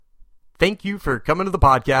Thank you for coming to the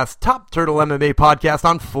podcast. Top Turtle MMA podcast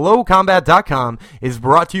on FlowCombat.com is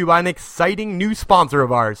brought to you by an exciting new sponsor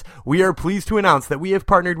of ours. We are pleased to announce that we have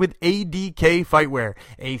partnered with ADK Fightwear,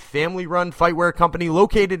 a family-run fightwear company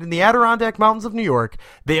located in the Adirondack Mountains of New York.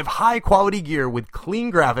 They have high-quality gear with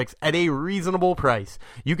clean graphics at a reasonable price.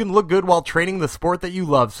 You can look good while training the sport that you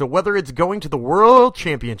love, so whether it's going to the World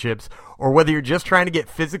Championships or whether you're just trying to get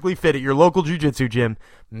physically fit at your local jiu-jitsu gym,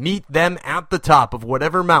 meet them at the top of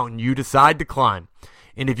whatever mountain you decide to climb.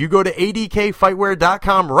 And if you go to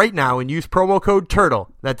adkfightwear.com right now and use promo code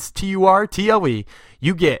TURTLE, that's TURTLE,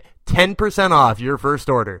 you get 10% off your first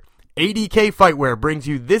order. ADK Fightwear brings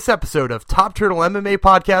you this episode of Top Turtle MMA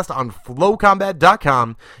podcast on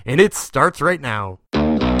FlowCombat.com, and it starts right now.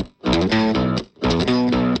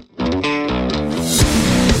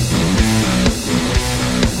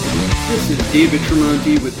 This is David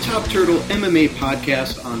Tremonti with Top Turtle MMA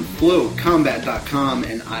podcast on FlowCombat.com,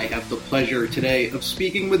 and I have the pleasure today of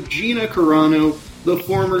speaking with Gina Carano, the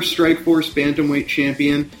former Strikeforce Bantamweight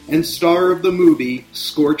champion and star of the movie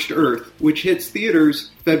Scorched Earth, which hits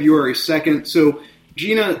theaters February 2nd. So,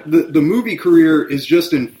 Gina, the movie career is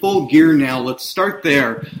just in full gear now. Let's start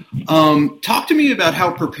there. Talk to me about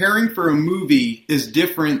how preparing for a movie is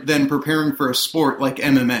different than preparing for a sport like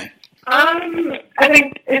MMA. I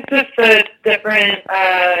think it's just a different,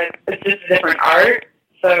 art.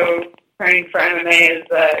 So training for MMA is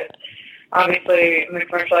obviously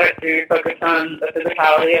mixed martial arts. You focus on the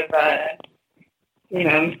physicality of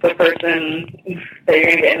the person that you're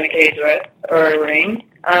going to get in the cage with or a ring.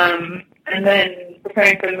 And then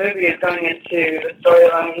preparing for the movie is going into the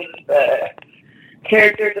storyline, the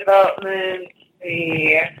character development,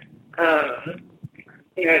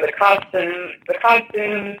 the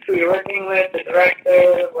costumes, who you're working with, the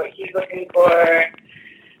director, what he's looking for,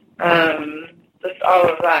 just all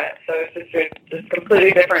of that. So it's just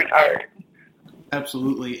completely different art.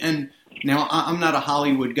 Absolutely. And now, I'm not a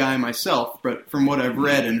Hollywood guy myself, but from what I've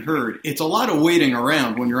read and heard, it's a lot of waiting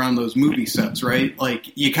around when you're on those movie sets, right?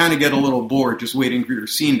 Like, you kind of get a little bored just waiting for your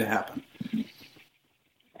scene to happen.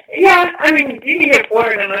 Yeah, I mean, you can get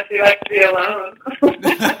bored unless you like to be alone.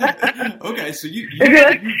 Okay, so if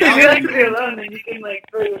you like to be alone, then you can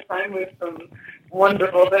fill your time with some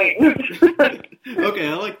wonderful things. Okay,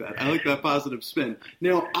 I like that. I like that positive spin.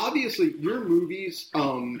 Now, obviously, your movies,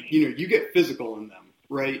 you get physical in them,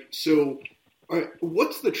 right? So,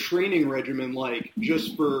 what's the training regimen like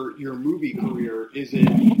just for your movie career? Is it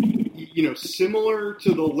similar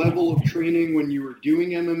to the level of training when you were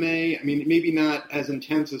doing MMA? I mean, maybe not as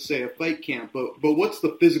intense as, say, a fight camp, but what's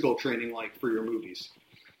the physical training like for your movies?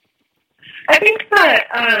 I think that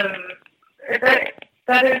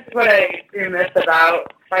that is what I do miss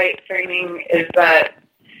about fight training, is that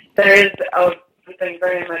there is something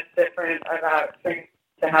very much different about training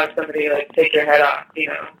to have somebody take your head off,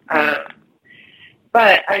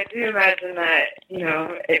 But I do imagine that,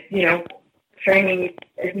 training,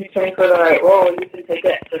 if you train for the right role, you can take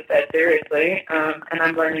it just as seriously, and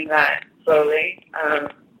I'm learning that slowly.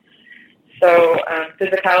 So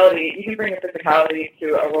physicality, you can bring a physicality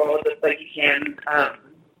to a role just like you can,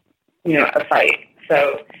 a fight.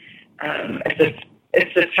 So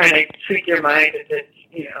it's just trying to tweak your mind to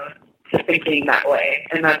thinking that way,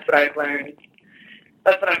 and that's what I've learned.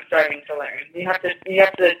 That's what I'm starting to learn. You have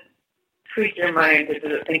to tweak your mind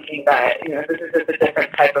into thinking that, this is just a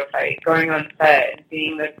different type of fight. Going on set and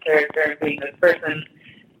being this character and being this person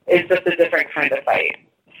is just a different kind of fight.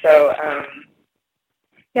 So,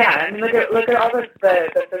 look at all the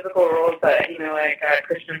physical roles that,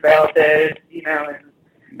 Christian Bale did, and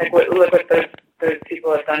look what those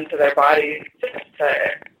people have done to their bodies, just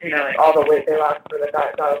to, all the weight they lost for the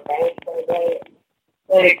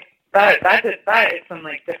that is some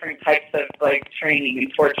different types of training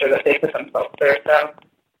and torture that they put themselves through. So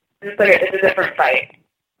it's a different fight.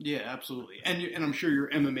 Yeah, absolutely. And I'm sure your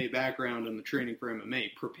MMA background and the training for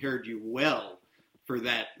MMA prepared you well for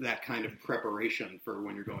that kind of preparation for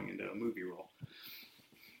when you're going into a movie role.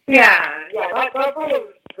 Yeah. That part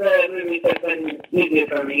of the movies has been easy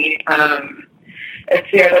for me. It's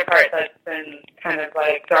the other part that's been kind of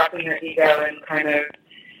dropping your ego and kind of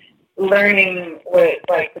learning what it's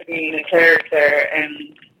like to be in a character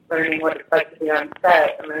and learning what it's like to be on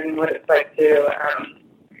set and learning what it's like to,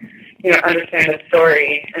 understand the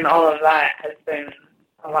story, and all of that has been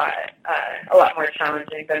a lot more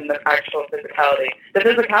challenging than the actual physicality. The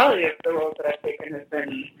physicality of the roles that I've taken has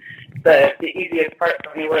been the easiest part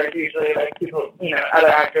for me, where usually people, other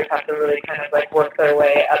actors have to really kind of work their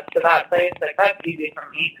way up to that place. That's easy for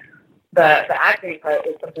me. The acting part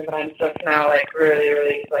is something that I'm just now really,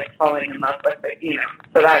 really falling in love with.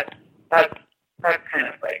 So that's that's kind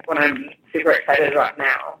of like what I'm super excited about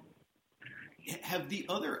now. Have the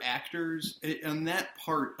other actors on that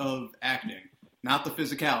part of acting, not the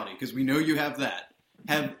physicality, because we know you have that,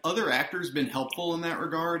 have other actors been helpful in that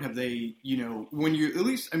regard? Have they, when you, at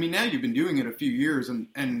least, I mean, now you've been doing it a few years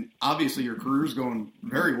and obviously your career's going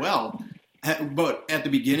very well, but at the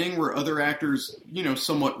beginning were other actors,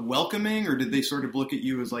 somewhat welcoming, or did they sort of look at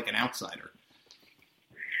you as like an outsider?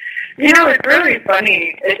 It's really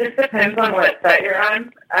funny. It just depends on what set you're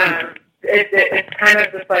on. It's kind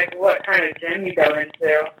of just like what kind of gym you go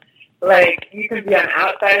into. Like, you can be an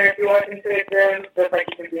outsider if you walk into a gym, just like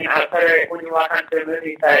you can be an outsider when you walk onto a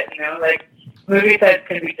movie set, Like, movie sets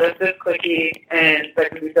can be just as cliquey, and there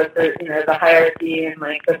can be just as, the hierarchy and,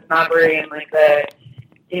 like, the snobbery and, like, the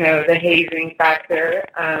hazing factor.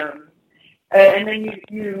 And then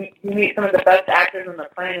you meet some of the best actors on the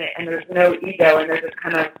planet, and there's no ego, and they're just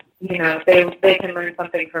kind of, they can learn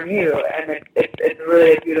something from you, and it's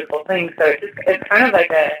really a beautiful thing. So it's kind of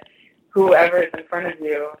like whoever is in front of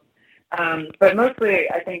you. But mostly,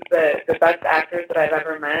 I think the best actors that I've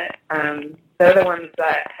ever met, they're the ones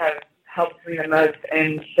that have helped me the most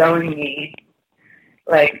in showing me,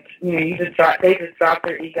 like, they just drop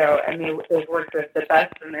their ego, and they've worked with the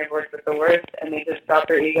best, and they've worked with the worst, and they just drop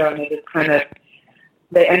their ego, and they just kind of,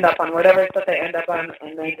 they end up on whatever stuff they end up on,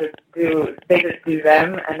 and they just do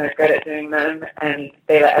them, and they're good at doing them, and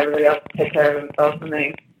they let everybody else take care of themselves,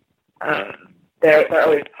 and they're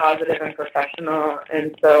always positive and professional,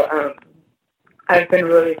 and so I've been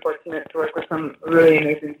really fortunate to work with some really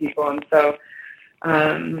amazing people, and so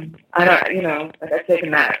I don't, I've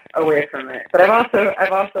taken that away from it. But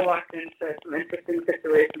I've also walked into some interesting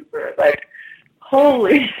situations where it's like,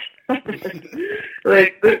 holy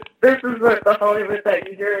like, this is what the Hollywood that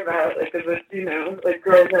you hear about, like, is this, like,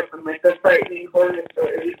 growing up and, like, the frightening horror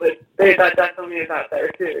stories, like, that definitely is out there,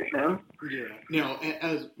 too, Yeah. Now,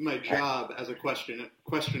 as my job as a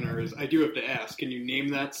questioner is, I do have to ask, can you name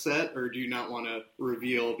that set, or do you not want to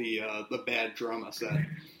reveal the bad drama set?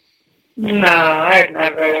 No, I've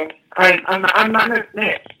never. I'm not a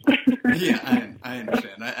snitch. Yeah, I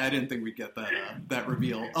understand. I didn't think we'd get that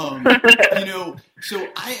reveal. So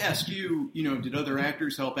I asked you, did other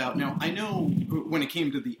actors help out? Now, I know when it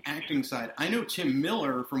came to the acting side, I know Tim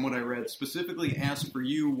Miller, from what I read, specifically asked for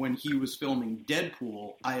you when he was filming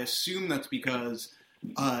Deadpool. I assume that's because,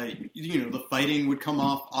 the fighting would come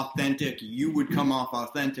off authentic, you would come off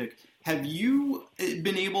authentic. Have you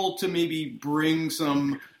been able to maybe bring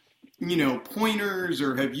some pointers,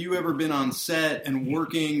 or have you ever been on set and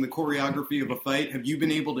working the choreography of a fight? Have you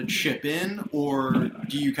been able to chip in, or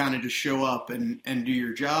do you kind of just show up and do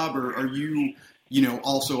your job, or are you,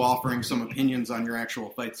 also offering some opinions on your actual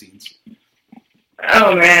fight scenes?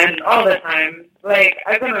 Oh, man, all the time. Like,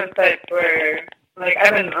 I've been on sets where, like,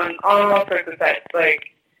 I've been on all sorts of sets, like,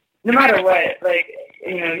 no matter what, like,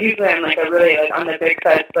 usually I'm, like, on the big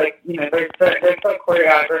sets, like, there's some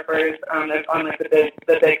choreographers on like,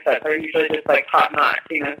 the big sets are usually just, like, top-notch,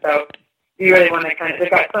 so you really want to kind of,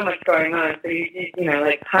 they've got so much going on, so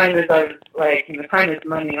like, time is, time is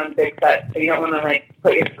money on big sets, so you don't want to, like,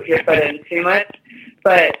 put your foot in too much,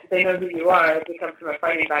 but they know who you are, if you come from a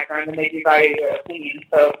fighting background, and they do value your opinion,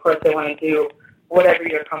 so, of course, they want to do whatever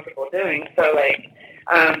you're comfortable doing, so, like,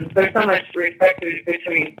 there's so much respect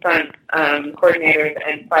between stunt coordinators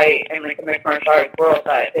and fight and, like, the mixed martial arts world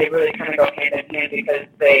that they really kind of go hand in hand because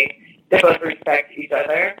they both respect each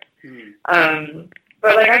other.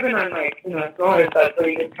 But, like, I've been on, like, smaller sets where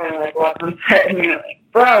you just kind of, like, walk on set and you're like,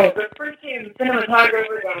 bro, the freaking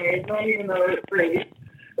cinematographer down here is not even know it's free.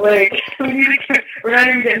 Like, we're not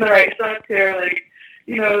even getting the right shots here, like,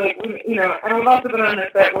 and I've also been on a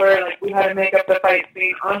set where, like, we had to make up the fight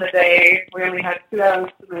scene on the day. We only had 2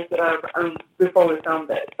 hours to make it up before we filmed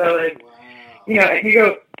it. So, like, if you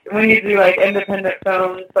go, when you do, like, independent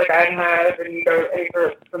films, like I have, and you go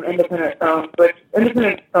for some independent films, which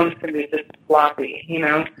independent films can be just sloppy,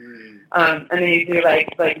 and then you do, like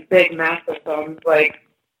big, massive films, like,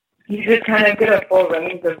 you just kind of get a full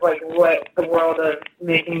range of, like, what the world of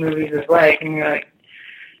making movies is like, and you're like,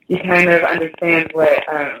 you kind of understand what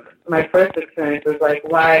my first experience was like,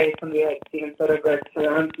 why somebody like Steven Soderbergh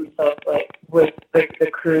surrounds himself, like, with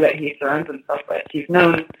the crew that he surrounds himself with. He's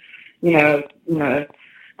known, the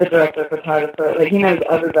director, photographer, like, he knows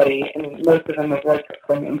everybody, and most of them have worked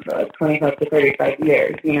for him for, like, 25 to 35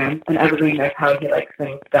 years, and everybody knows how he likes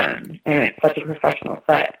things done, and it's such a professional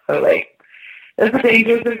set. So, like, it's the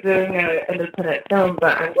dangers of doing an independent film,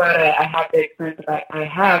 but I'm glad I have the experience that I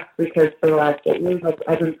have, because for the last 8 years,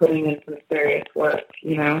 I've been putting in some serious work,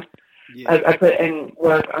 Yeah. I put in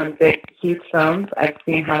work on big, huge films. I've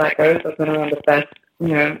seen how that goes. I've been around the best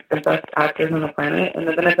the best actors on the planet, and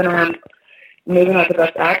then I've been around maybe not the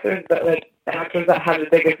best actors, but like the actors that have the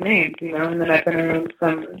biggest names, and then I've been around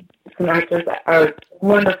some actors that are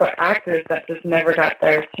wonderful actors that just never got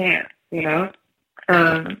their chance, and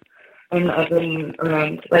I've been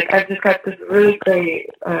around, like, I've just got this really great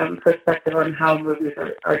perspective on how movies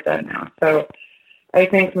are done now. So I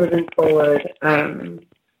think moving forward,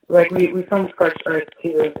 like we filmed Scorched Earth 2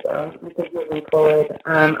 years ago. I think moving forward,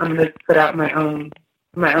 I'm going to put out my own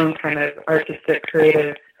kind of artistic,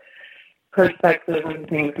 creative perspective on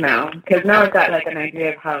things now. Because now I've got like an idea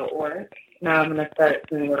of how it works. Now I'm going to start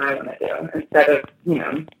doing what I want to do instead of,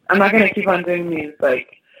 I'm not going to keep on doing these,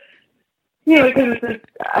 like, because it's just,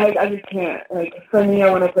 I just can't. Like, for me, I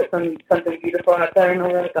want to put something beautiful out there in the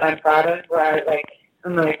world that I'm proud of, where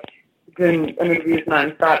I'm doing interviews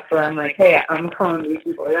nonstop, where I'm like, hey, I'm calling these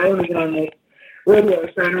people. I want to get on this radio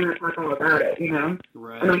show and I'm going to talk all about it,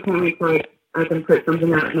 Right. And I'm calling I can put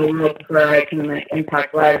something out in the world where I can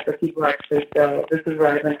impact lives so people actually feel this is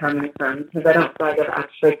where I've been coming from. Because I don't feel like I've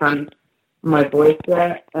actually found my voice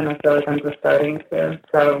yet, and I feel like I'm just starting to.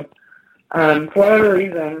 So, for whatever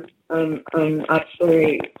reason, I'm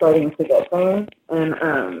actually starting to get there.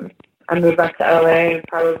 And I moved back to LA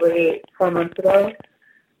probably 4 months ago.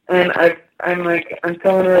 And I'm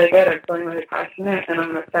feeling really good. I'm feeling really passionate, and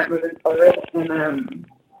I'm going to start moving forward. And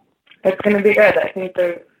it's going to be good. I think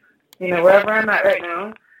there's, wherever I'm at right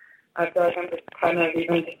now, I feel like I'm just kind of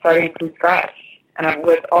even just starting from scratch. And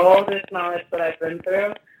with all this knowledge that I've been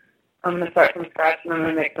through, I'm going to start from scratch, and I'm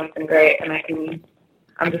going to make something great. And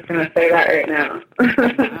I'm just going to say that right now.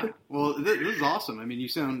 Yeah. Well, this is awesome. I mean, you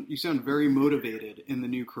sound very motivated in the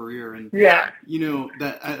new career, and yeah,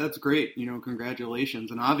 that's great. Congratulations.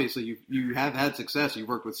 And obviously, you have had success. You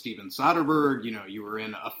worked with Steven Soderbergh. You were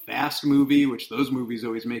in a Fast movie, which those movies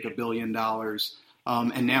always make $1 billion.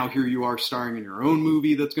 And now here you are starring in your own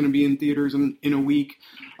movie that's going to be in theaters in a week.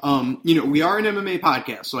 We are an MMA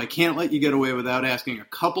podcast, so I can't let you get away without asking a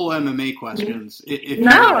couple MMA questions. I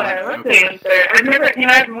love the answer. I've never,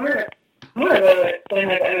 I've more of a fan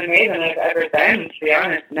of MMA than I've ever been, to be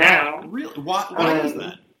honest, now. Really? Why is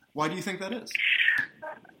that? Why do you think that is?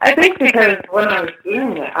 I think because when I was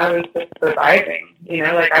doing it, I was just surviving.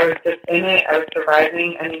 I was just in it, I was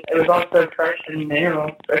surviving, and it was also fresh and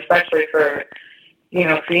new, especially for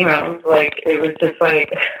females. Like, it was just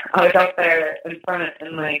like, I was out there in front,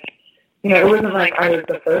 and it wasn't like I was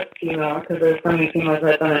the first female, because there were so many females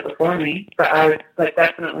that had done it before me, but I was,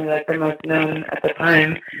 definitely, the most known at the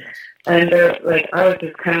time. Yes. And, I was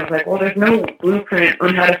just kind of like, well, there's no blueprint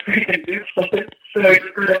on how to freaking do this, so I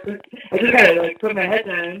just gotta, put my head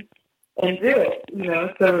down and do it,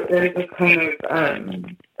 So it was just kind of,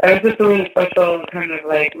 it was just a really special kind of,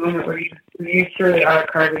 moment where you truly are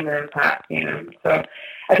carving your own path, So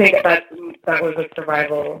I think that was a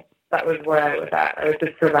survival. That was where I was at. I was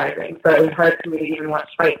just surviving. So it was hard for me to even watch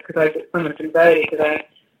fights because I get so much anxiety because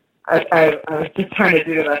I was just trying to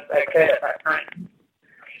do the best I could at that time.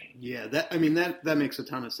 Yeah, that makes a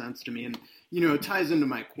ton of sense to me. And, it ties into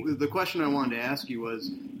the question I wanted to ask you was,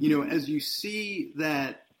 as you see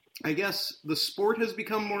that, I guess the sport has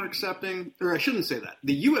become more accepting, or I shouldn't say that.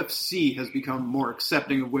 The UFC has become more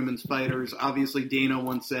accepting of women's fighters. Obviously, Dana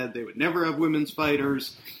once said they would never have women's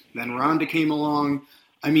fighters. Then Ronda came along.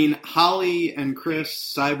 I mean, Holly and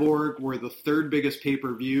Chris Cyborg were the third biggest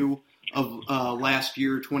pay-per-view of last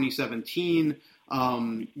year, 2017.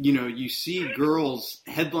 You see girls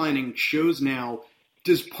headlining shows now.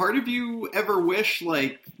 Does part of you ever wish,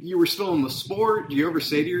 you were still in the sport? Do you ever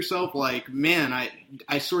say to yourself, man,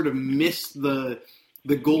 I sort of missed the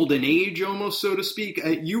golden age almost, so to speak?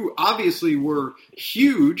 You obviously were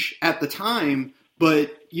huge at the time,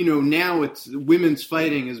 but, now it's women's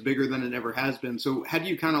fighting is bigger than it ever has been. So how do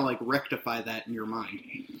you kind of, rectify that in your mind?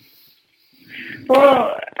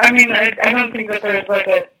 Well, I mean, I don't think that there's,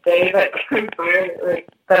 a day that goes by,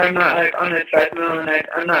 that I'm not, on a treadmill, and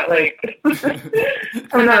I'm not,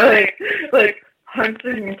 I'm not,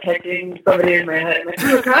 punching and kicking somebody in my head. I'm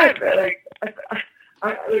oh, God, but,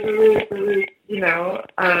 I really,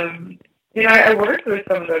 I worked with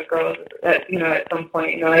some of those girls at some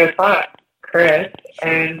point, I fought Chris,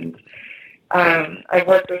 and I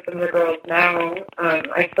worked with some of the girls now.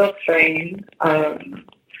 I still train.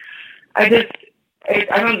 I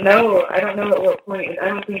don't know at what point. I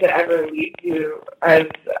don't think it ever leaves you as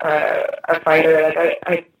a fighter.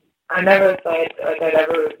 I never thought I'd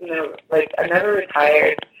ever, I never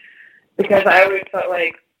retired because I always felt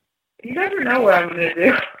you never know what I'm going to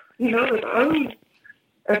do.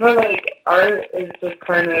 I feel like art is just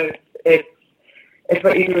kind of, it's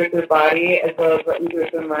what you do with your body as well as what you do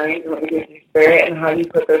with your mind and what you do with your spirit and how you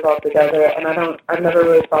put those all together. And I've never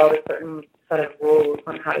really followed a certain set of rules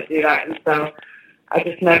on how to do that. And so I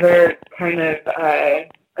just never I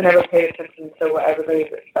never paid attention to what everybody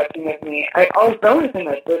was expecting of me. The only thing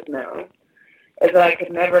I did know is that I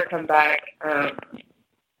could never come back. I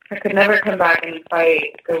could never come back and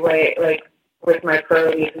fight the way, like, with my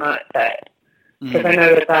priorities not set. Because I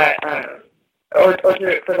know that or do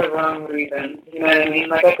it for the wrong reason. You know what I mean?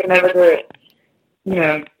 Like, I could never do it,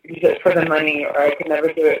 just for the money, or I could never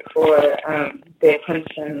do it for the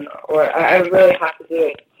attention, or I really have to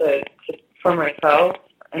do it for myself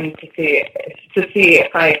and to see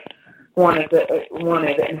if I wanted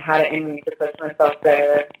and had it in me to push myself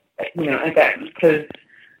there, again, because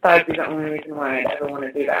that would be the only reason why I'd ever want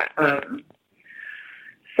to do that.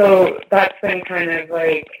 So that's been kind of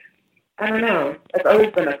like, I don't know. It's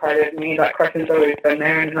always been a part of me. That question's always been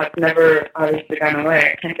there, and that's never obviously gone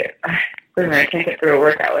away. I can't get through a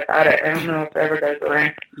workout without it. I don't know if it ever goes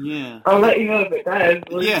away. Yeah. I'll let you know if it does.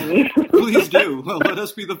 Yeah, please do. Well, let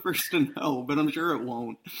us be the first to know, but I'm sure it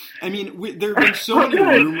won't. I mean, there have been so many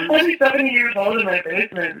rumors. I'm 70 years old in my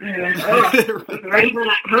basement. Ready for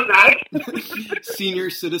that comeback. Senior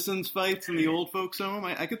citizens fights in the old folks' home.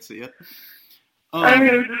 I could see it. I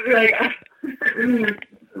mean, it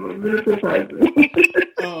was just like...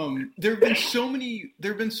 there have been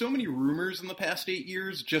so many rumors in the past 8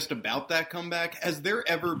 years just about that comeback. Has there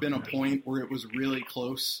ever been a point where it was really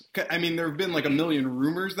close? I mean, there have been like a million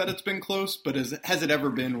rumors that it's been close, but has it ever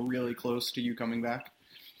been really close to you coming back?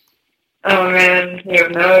 Oh man, you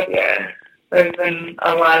have no idea. There's been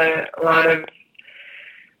a lot of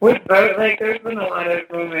with both. Like, there's been a lot of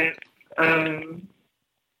moments.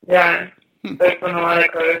 Yeah, there's been a lot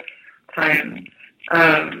of close times.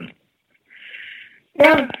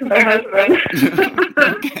 Yeah, there has been.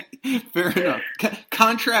 Okay, fair enough.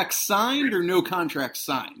 Contract signed or no contract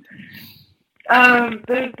signed?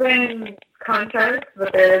 There's been contracts,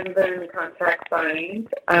 but there hasn't been any contract signed.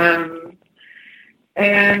 And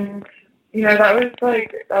that was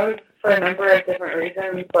for a number of different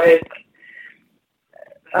reasons. Like,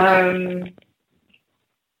 I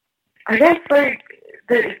guess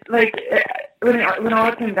when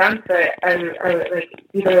all came down to it, I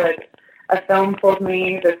either a film pulled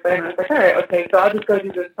me this way, and I was like, all right, okay, so I'll just go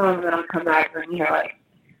do this film, and then I'll come back, and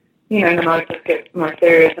then I'll just get more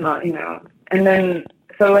serious, and and then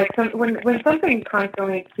so when something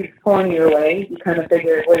constantly keeps pulling you away, you kind of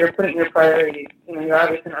figure, well, you're putting your priorities, you're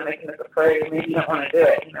obviously not making this a priority, maybe you don't want to do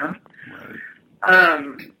it,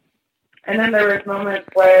 and then there was moments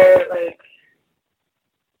where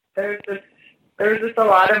there was just a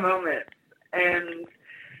lot of moments. And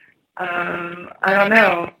I don't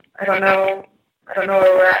know where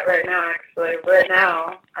we're at right now, actually. Right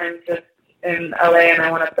now, I'm just in LA and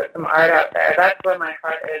I want to put some art out there. That's where my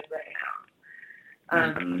heart is right now.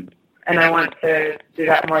 And I want to do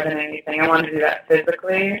that more than anything. I want to do that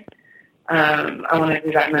physically. I want to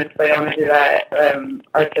do that mentally. I want to do that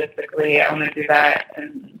artistically. I want to do that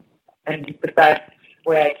in the best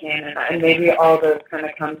way I can. And maybe all those kind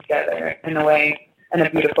of come together in a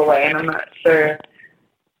beautiful way, and I'm not sure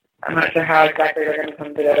how exactly they're going to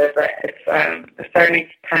come together, but it's starting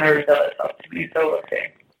to kind of reveal itself to me, so we'll see.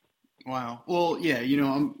 Wow. Well, yeah,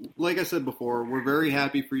 like I said before, we're very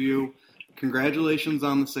happy for you. Congratulations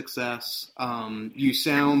on the success. You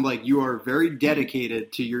sound like you are very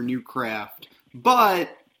dedicated to your new craft, but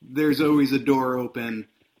there's always a door open,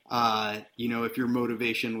 if your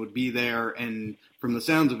motivation would be there, and from the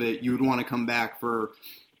sounds of it, you would want to come back for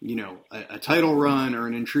a title run or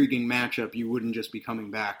an intriguing matchup. You wouldn't just be coming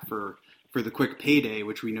back for the quick payday,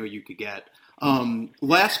 which we know you could get.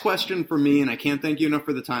 Last question for me, and I can't thank you enough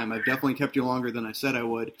for the time. I've definitely kept you longer than I said I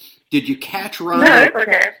would. Did you catch Ronda? No, it's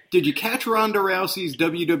okay. Did you catch Ronda Rousey's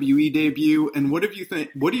WWE debut? And what do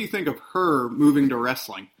you think of her moving to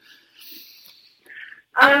wrestling?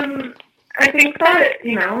 I think that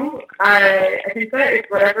I think that it's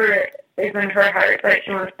whatever is in her heart that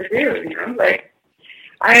she wants to do.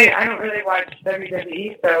 I don't really watch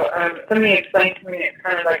WWE, so somebody explained to me it's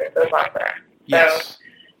kind of like a soap opera. Yes.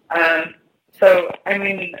 So I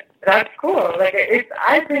mean, that's cool.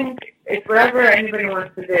 I think it's whatever anybody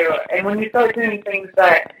wants to do. And when you start doing things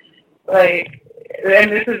that,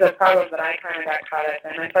 and this is a problem that I kind of got caught up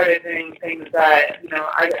in. I started doing things that,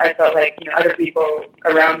 I felt like, other people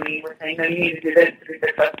around me were saying, no, you need to do this to be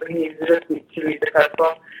successful. You need to do this to be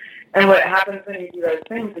successful. And what happens when you do those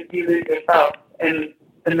things is you lose yourself in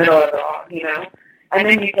the middle of it all, and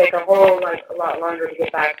then you take a lot longer to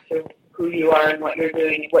get back to who you are and what you're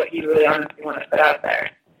doing, what you really honestly want to put out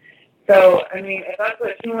there. So, I mean, if that's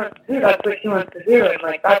what she wants to do, that's what she wants to do, and,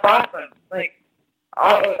 like, that's awesome. Like,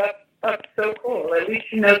 that's so cool. At least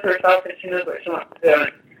she knows herself and she knows what she wants to do.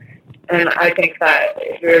 And I think that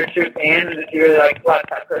if you're a true fan and if you really like watch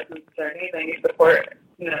that person's journey, then you support,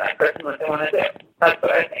 that person what they want to do. That's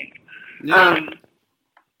what I think. Yeah.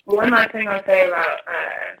 One last thing I'll say about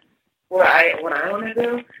what I want to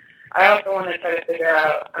do, I also want to try to figure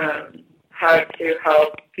out how to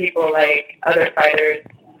help people like other fighters.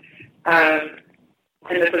 And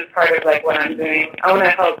this is part of like what I'm doing. I want to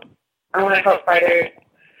help fighters.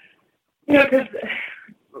 Because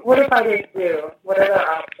what do fighters do? What are their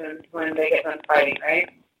options when they get done fighting, right?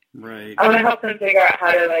 Right. I want to help them figure out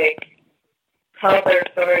how to like tell their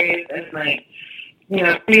stories and like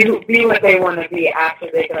be what they want to be after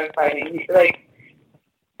they get done fighting. Like,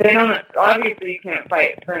 they don't, obviously you can't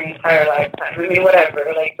fight for an entire lifetime. I mean,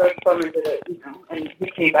 whatever. Like, George Foreman did it, and he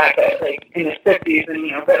came back at, like, in his 50s,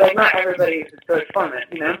 and, but, like, not everybody is George Foreman,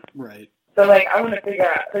 Right. So, like, I want to figure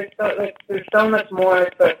out, there's so much more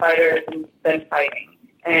for fighters than fighting.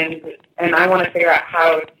 And I want to figure out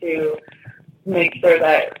how to make sure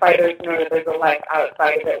that fighters know that there's a life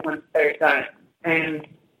outside of it once they're done. And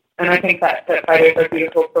I think that fighters are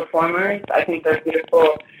beautiful performers. I think they're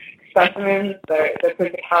beautiful specimens, their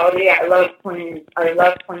physicality. I love pointing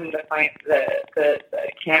the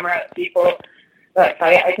camera at people that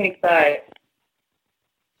fight. I think that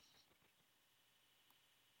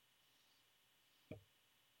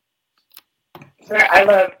I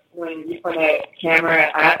love when you point a camera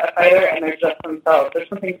at a fighter and they're just themselves. There's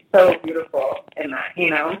something so beautiful in that,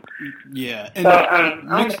 Yeah. And so I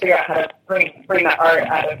want to figure out how to bring the art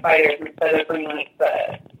out of fighters instead of bringing like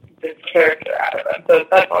this character out of them. So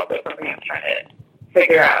that's also something I'm trying to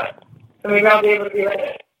figure out. So maybe I'll be able to be like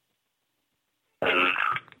it.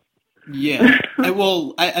 Yeah.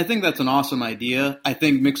 I think that's an awesome idea. I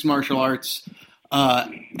think mixed martial arts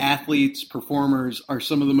athletes, performers are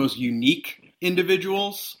some of the most unique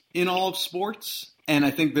individuals in all of sports. And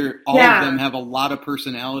I think all of them have a lot of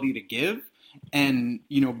personality to give and,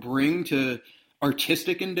 bring to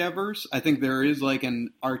artistic endeavors. I think there is like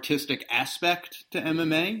an artistic aspect to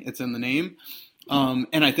MMA. It's in the name.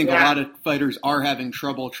 And I think a lot of fighters are having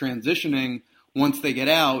trouble transitioning once they get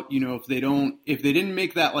out, if they didn't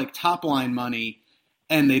make that like top line money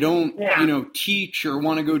and they don't, teach or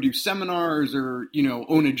want to go do seminars or,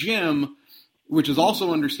 own a gym, which is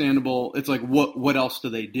also understandable. It's like, what else do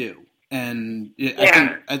they do? And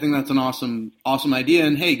I think that's an awesome idea.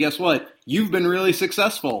 And hey, guess what? You've been really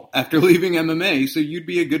successful after leaving MMA, so you'd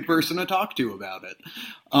be a good person to talk to about it.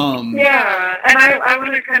 And I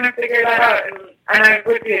want to kind of figure that out, and I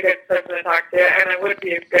would be a good person to talk to, and I would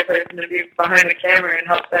be a good person to be behind the camera and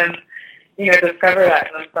help them, discover that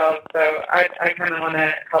in themselves. So I kind of want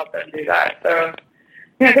to help them do that. So,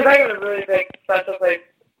 because I got a really big special place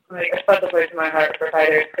in my heart for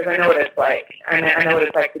fighters, because I know what it's like. I know what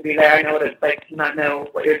it's like to be there. I know what it's like to not know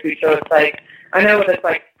what your future looks like. I know what it's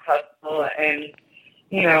like to hustle and,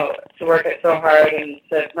 to work it so hard and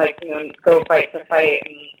to, go fight to fight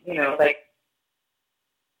and,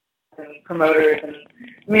 and promoters. And,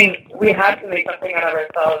 I mean, we had to make something out of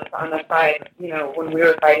ourselves on the side, when we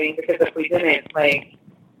were fighting, because if we didn't, if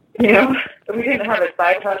we didn't have a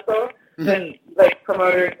side hustle, then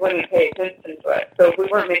promoters wouldn't pay attention to us. So if we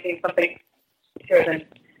weren't making something here, then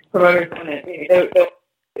promoters wouldn't. They'll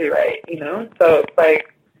do right, So it's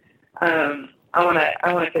like I want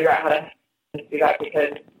to figure out how to do that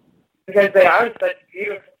because they are such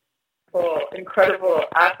beautiful, incredible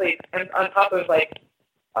athletes, and on top of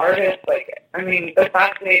artists. They're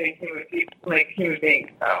fascinating human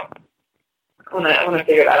beings. So I want to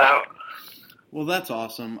figure that out. Well, that's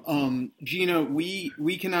awesome. Gina,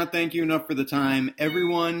 we cannot thank you enough for the time.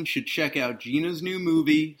 Everyone should check out Gina's new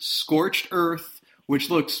movie, Scorched Earth, which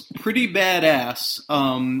looks pretty badass.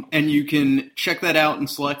 And you can check that out in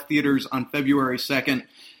select theaters on February 2nd.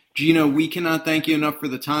 Gina, we cannot thank you enough for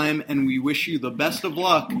the time, and we wish you the best of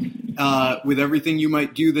luck with everything you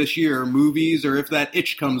might do this year, movies, or if that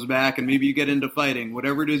itch comes back and maybe you get into fighting.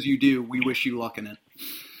 Whatever it is you do, we wish you luck in it.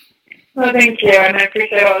 Well, thank you, and I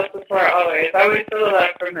appreciate all the support always. I always feel the love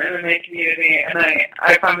from the MMA community, and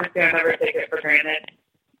I promise you I'll never take it for granted.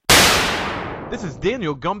 This is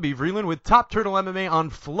Daniel Gumby Vreeland with Top Turtle MMA on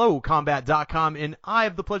FlowCombat.com, and I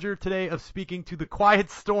have the pleasure today of speaking to the Quiet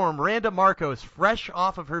Storm, Randa Markos, fresh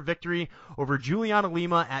off of her victory over Juliana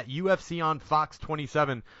Lima at UFC on Fox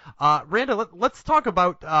 27. Randa, let's talk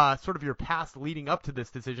about sort of your past leading up to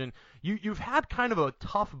this decision. You've had kind of a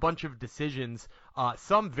tough bunch of decisions,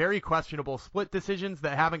 some very questionable split decisions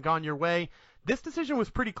that haven't gone your way. This decision was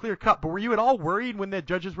pretty clear-cut, but were you at all worried when the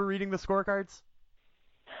judges were reading the scorecards?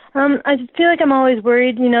 I feel like I'm always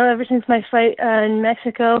worried, ever since my fight in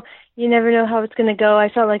Mexico. You never know how it's going to go. I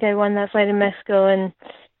felt like I won that fight in Mexico, and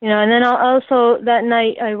and then also that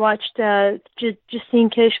night I watched Justine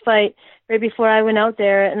Kish fight right before I went out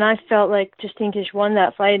there, and I felt like Justine Kish won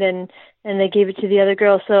that fight, and they gave it to the other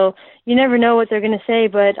girl. So you never know what they're going to say,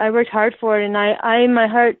 but I worked hard for it, and I in my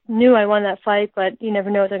heart knew I won that fight, but you never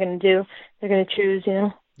know what they're going to do. They're going to choose,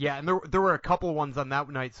 Yeah, and there were a couple ones on that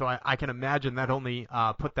night, so I can imagine that only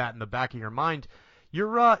put that in the back of your mind. You're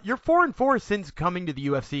 4-4 since coming to the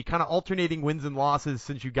UFC, kind of alternating wins and losses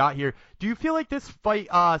since you got here. Do you feel like this fight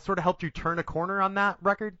sort of helped you turn a corner on that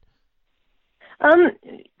record?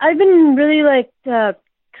 I've been really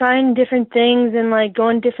trying different things and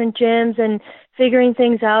going to different gyms and figuring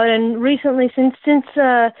things out. And recently, since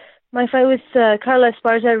my fight with Carla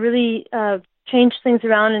Esparza, I really changed things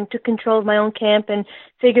around and took control of my own camp and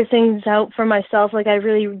figured things out for myself. I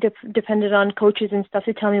really depended on coaches and stuff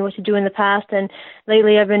to tell me what to do in the past. And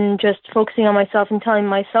lately I've been just focusing on myself and telling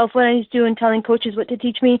myself what I need to do and telling coaches what to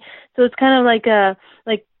teach me. So it's kind of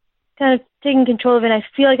kind of taking control of it. And I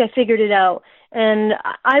feel like I figured it out. And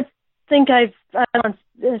I think I've won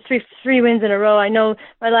three wins in a row. I know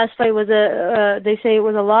my last fight was they say it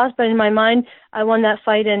was a loss, but in my mind, I won that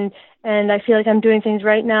fight, and I feel like I'm doing things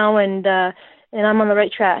right now, and I'm on the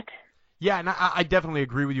right track. Yeah, and I definitely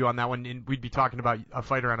agree with you on that one. And we'd be talking about a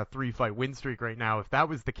fighter on a 3-fight win streak right now if that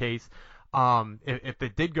was the case, if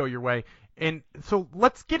it did go your way. And so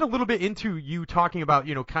let's get a little bit into you talking about,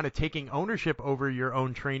 kind of taking ownership over your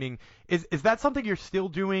own training. Is that something you're still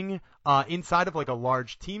doing inside of a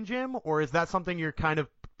large team gym, or is that something you're kind of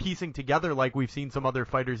piecing together like we've seen some other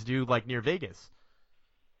fighters do, like near Vegas?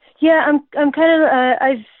 Yeah, I'm kind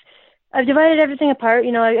of I've divided everything apart.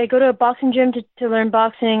 I go to a boxing gym to learn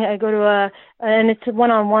boxing. I go to and it's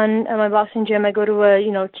one-on-one at my boxing gym. I go to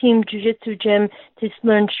a, team jiu-jitsu gym to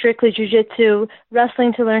learn strictly jiu-jitsu,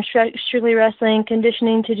 wrestling to learn strictly wrestling,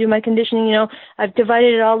 conditioning to do my conditioning. I've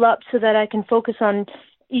divided it all up so that I can focus on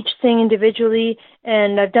each thing individually,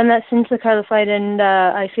 and I've done that since the Carla fight, and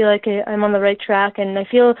I feel like I'm on the right track, and I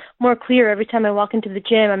feel more clear every time I walk into the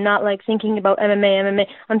gym. I'm not thinking about MMA.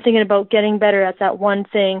 I'm thinking about getting better at that one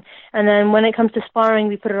thing, and then when it comes to sparring,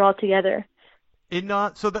 we put it all together.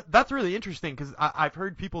 So that's really interesting, because I've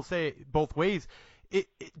heard people say it both ways.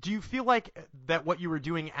 Do you feel like that what you were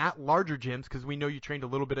doing at larger gyms, because we know you trained a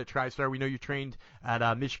little bit at TriStar, we know you trained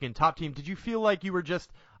at Michigan Top Team, did you feel like you were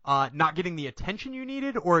just not getting the attention you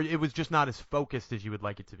needed, or it was just not as focused as you would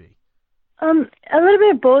like it to be? A little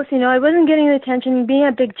bit of both. I wasn't getting the attention. Being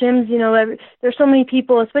at big gyms, there's so many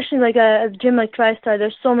people, especially a gym like TriStar.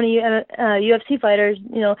 There's so many UFC fighters.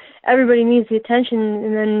 Everybody needs the attention,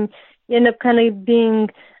 and then you end up kind of being,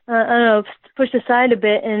 pushed aside a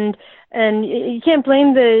bit. And you can't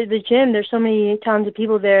blame the gym. There's so many talented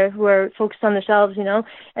people there who are focused on themselves,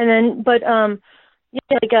 And then,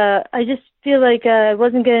 I just feel like I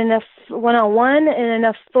wasn't getting enough one-on-one and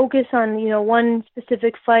enough focus on, one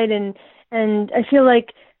specific fight. And I feel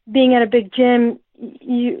like being at a big gym,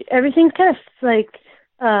 everything's kind of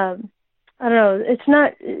I don't know, it's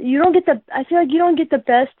not, I feel like you don't get the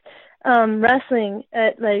best wrestling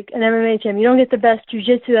at an MMA gym. You don't get the best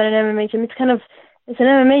jiu-jitsu at an MMA gym. It's an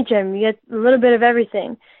MMA gym. You get a little bit of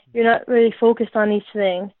everything. You're not really focused on each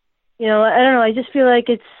thing. I don't know, I just feel like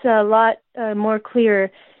it's a lot more clear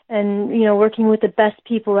and, working with the best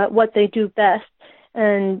people at what they do best.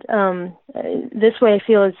 And this way I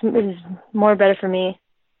feel is more better for me.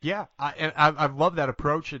 Yeah, I love that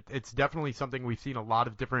approach. It's definitely something we've seen a lot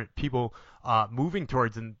of different people moving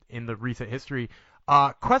towards in the recent history.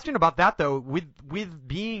 Question about that, though, with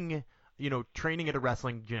being, training at a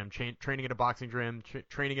wrestling gym, training at a boxing gym,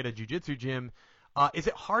 training at a jiu-jitsu gym, is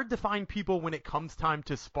it hard to find people when it comes time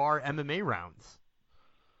to spar MMA rounds?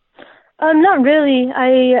 Not really.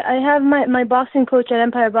 I have my boxing coach at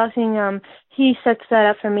Empire Boxing. He sets that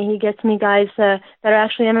up for me. He gets me guys that are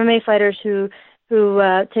actually MMA fighters who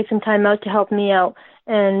take some time out to help me out,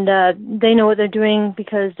 and they know what they're doing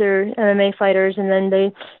because they're MMA fighters. And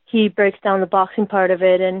then he breaks down the boxing part of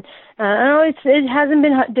it. And I know it hasn't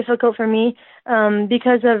been difficult for me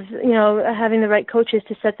because of having the right coaches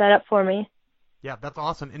to set that up for me. Yeah, that's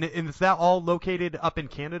awesome. And is that all located up in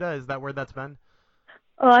Canada? Is that where that's been?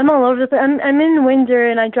 Oh, I'm all over the place. I'm in Windsor,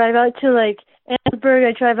 and I drive out to Amherstburg.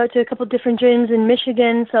 I drive out to a couple different gyms in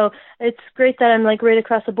Michigan. So it's great that I'm right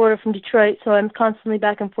across the border from Detroit. So I'm constantly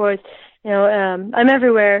back and forth. I'm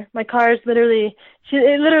everywhere. My car is literally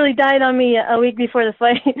died on me a week before the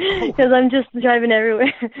fight because I'm just driving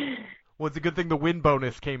everywhere. Well, it's a good thing the win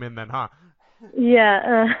bonus came in then, huh?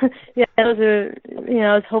 Yeah, those are,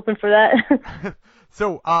 I was hoping for that.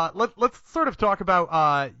 So let's sort of talk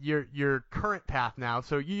about your current path now.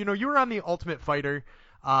 So you were on the Ultimate Fighter.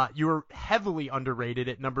 You were heavily underrated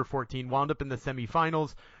at number 14, wound up in the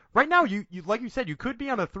semifinals. Right now, you like you said, you could be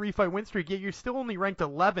on a 3-fight win streak, yet you're still only ranked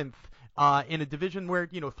 11th in a division where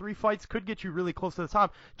 3 fights could get you really close to the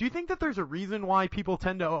top. Do you think that there's a reason why people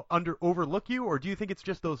tend to overlook you, or do you think it's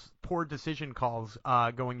just those poor decision calls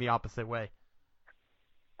going the opposite way?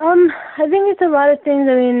 I think it's a lot of things.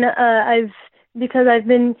 I mean, because I've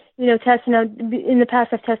been, testing out, in the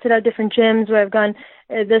past I've tested out different gyms where I've gone,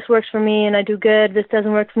 this works for me and I do good, this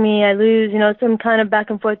doesn't work for me, I lose, some kind of back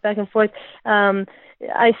and forth.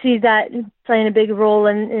 I see that playing a big role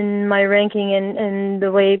in my ranking and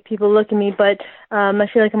the way people look at me, but I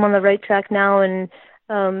feel like I'm on the right track now, and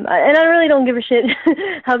I really don't give a shit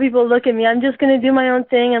how people look at me. I'm just going to do my own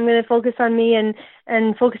thing. I'm going to focus on me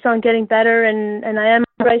and focus on getting better, and I am on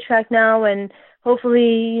the right track now, and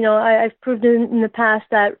hopefully, I've proved in the past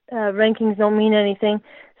that rankings don't mean anything.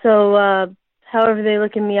 So however they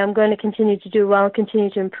look at me, I'm going to continue to do well, continue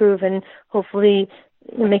to improve, and hopefully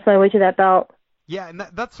make my way to that belt. Yeah, and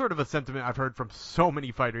that's sort of a sentiment I've heard from so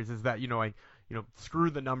many fighters, is that, screw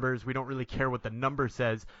the numbers, we don't really care what the number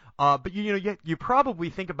says. But you probably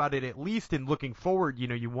think about it, at least in looking forward.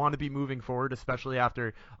 You want to be moving forward, especially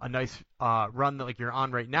after a nice run that like you're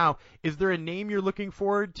on right now. Is there a name you're looking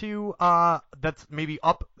forward to that's maybe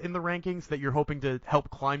up in the rankings that you're hoping to help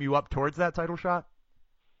climb you up towards that title shot?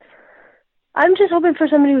 I'm just hoping for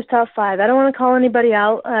somebody who's top 5. I don't want to call anybody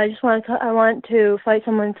out. I want to fight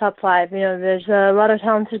someone in top 5. There's a lot of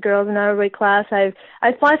talented girls in our weight class. I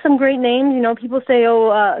fought some great names. People say,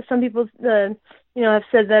 some people, have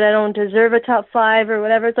said that I don't deserve a top 5 or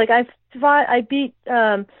whatever. It's like I beat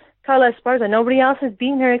Carla Esparza. Nobody else has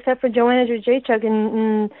beaten her except for Joanna Jędrzejczyk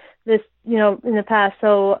in this, in the past.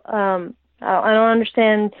 So I don't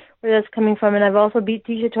understand where that's coming from. And I've also beat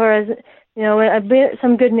Tecia Torres. I've beat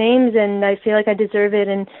some good names, and I feel like I deserve it.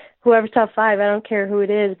 And whoever's top 5, I don't care who it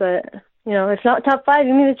is, but if not top 5,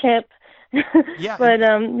 give me the champ. Yeah. But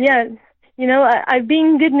I've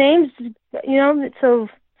beaten good names, so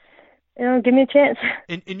give me a chance.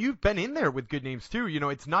 And you've been in there with good names too.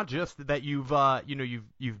 It's not just that you've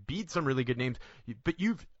beat some really good names, but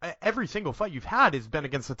every single fight you've had has been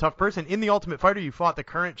against a tough person. In the Ultimate Fighter, you fought the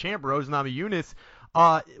current champ, Rose Namajunas.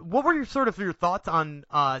 What were your thoughts on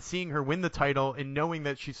seeing her win the title and knowing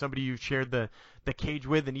that she's somebody you've shared the cage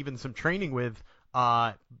with and even some training with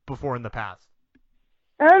before in the past?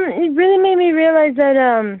 It really made me realize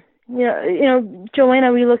that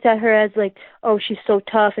Joanna, we looked at her as like, oh, she's so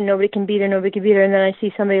tough and nobody can beat her, and then I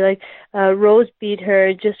see somebody like Rose beat her.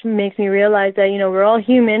 It just makes me realize that we're all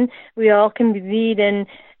human, we all can be beat, and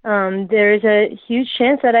there's a huge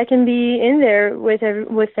chance that I can be in there with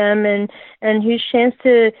them, and huge chance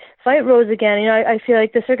to fight Rose again. I feel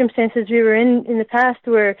like the circumstances we were in the past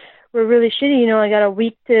were really shitty. I got a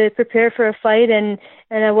week to prepare for a fight, and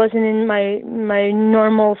I wasn't in my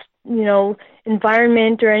normal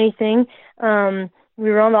environment or anything. We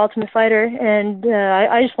were on the Ultimate Fighter, and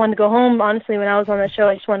I just wanted to go home. Honestly, when I was on that show,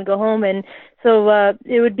 I just wanted to go home, and so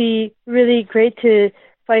it would be really great to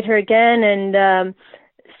fight her again and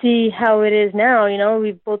see how it is now.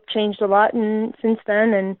 We've both changed a lot since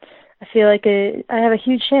then, and I feel like I have a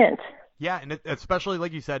huge chance. Yeah, and especially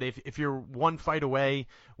like you said, if you're 1 fight away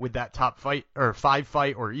with that top fight, or 5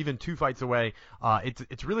 fight, or even 2 fights away,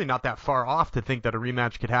 it's really not that far off to think that a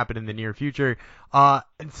rematch could happen in the near future.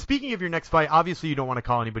 And speaking of your next fight, obviously you don't want to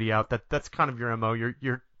call anybody out. That's kind of your MO.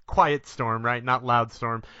 You're quiet storm, right? Not loud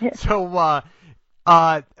storm. Yeah. So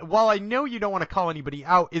while I know you don't want to call anybody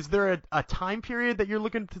out, is there a time period that you're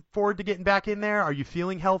looking forward to getting back in there? Are you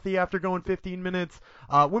feeling healthy after going 15 minutes?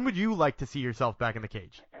 When would you like to see yourself back in the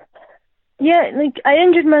cage? Yeah, I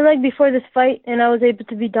injured my leg before this fight, and I was able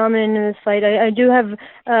to be dominant in this fight. I do have,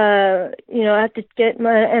 I have to get an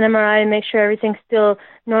MRI and make sure everything's still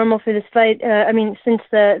normal for this fight. Since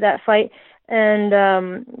that fight. And,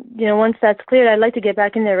 once that's cleared, I'd like to get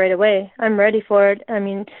back in there right away. I'm ready for it.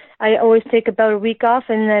 I always take about a week off,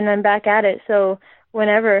 and then I'm back at it. So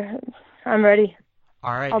whenever, I'm ready.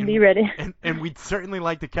 All right. I'll be ready. And we'd certainly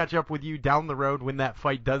like to catch up with you down the road when that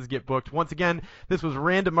fight does get booked. Once again, this was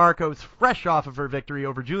Randa Markos, fresh off of her victory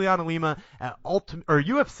over Juliana Lima at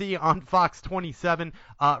UFC on Fox 27.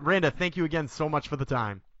 Randa, thank you again so much for the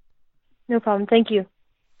time. No problem. Thank you.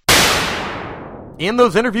 And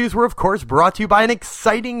those interviews were, of course, brought to you by an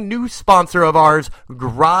exciting new sponsor of ours,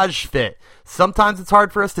 Garage Fit. Sometimes it's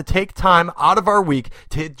hard for us to take time out of our week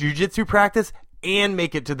to hit jiu-jitsu practice and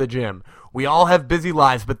make it to the gym. We all have busy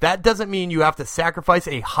lives, but that doesn't mean you have to sacrifice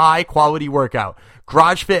a high-quality workout.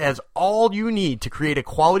 GarageFit has all you need to create a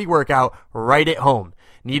quality workout right at home.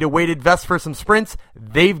 Need a weighted vest for some sprints?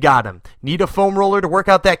 They've got them. Need a foam roller to work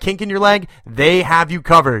out that kink in your leg? They have you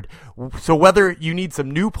covered. So whether you need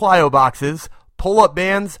some new plyo boxes, pull-up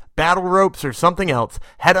bands, battle ropes, or something else,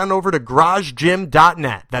 head on over to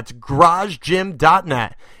GarageGym.net. That's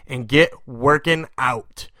GarageGym.net and get working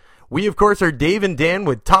out. We, of course, are Dave and Dan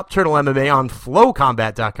with Top Turtle MMA on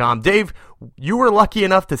FlowCombat.com. Dave, you were lucky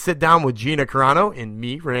enough to sit down with Gina Carano and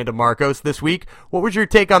me, Randall Marcos, this week. What was your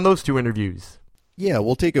take on those two interviews? Yeah,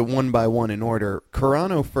 we'll take it one by one in order.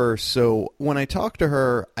 Carano first. So when I talked to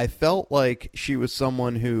her, I felt like she was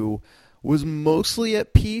someone who was mostly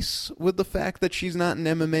at peace with the fact that she's not in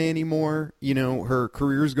MMA anymore. You know, her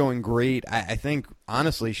career's going great. I think,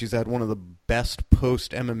 honestly, she's had one of the best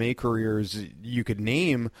post-MMA careers you could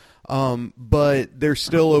name. But there's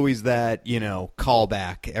still always that, you know,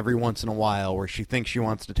 callback every once in a while where she thinks she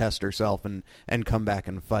wants to test herself and come back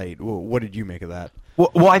and fight. What did you make of that?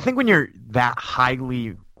 Well, I think when you're that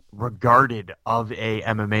highly regarded of a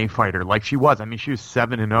MMA fighter like she was, I mean, she was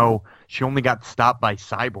 7-0. She only got stopped by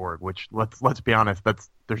Cyborg, which let's be honest,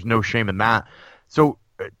 there's no shame in that. So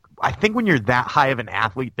I think when you're that high of an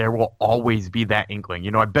athlete, there will always be that inkling.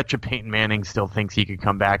 You know, I bet you Peyton Manning still thinks he could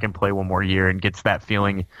come back and play one more year and gets that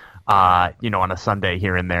feeling, you know, on a Sunday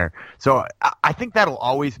here and there. So I think that'll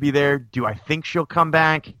always be there. Do I think she'll come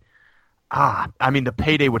back? I mean, the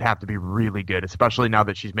payday would have to be really good, especially now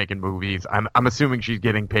that she's making movies. I'm assuming she's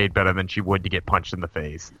getting paid better than she would to get punched in the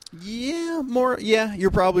face. Yeah, you're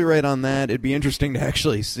probably right on that. It'd be interesting to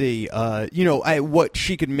actually see, you know, what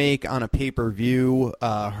she could make on a pay-per-view,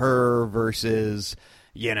 her versus,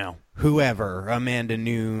 you know, whoever, Amanda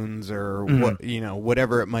Nunes or what, you know,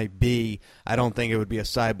 whatever it might be. I don't think it would be a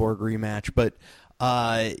Cyborg rematch, but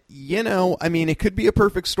you know, I mean, it could be a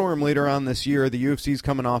perfect storm later on this year. The UFC's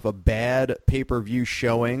coming off a bad pay-per-view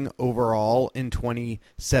showing overall in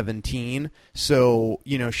 2017. So,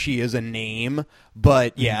 you know, she is a name.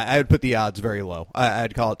 But, yeah, I would put the odds very low.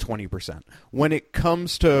 I'd call it 20%. When it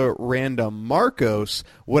comes to Random Marcos,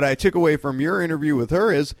 what I took away from your interview with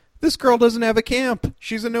her is this girl doesn't have a camp.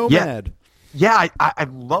 She's a nomad. Yeah, I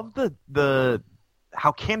love the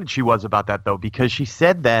how candid she was about that, though, because she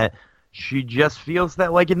said that she just feels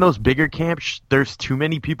that, like, in those bigger camps, there's too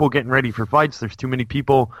many people getting ready for fights. There's too many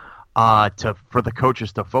people for the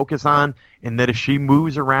coaches to focus on, and that if she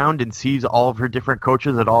moves around and sees all of her different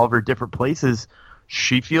coaches at all of her different places,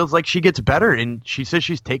 she feels like she gets better. And she says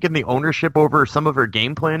she's taken the ownership over some of her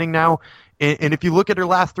game planning now. And if you look at her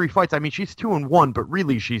last 3 fights, I mean, she's 2-1, but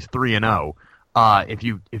really she's 3-0. If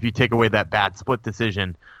you take away that bad split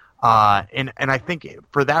decision, and I think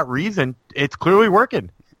for that reason, it's clearly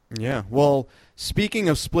working. Yeah, well, speaking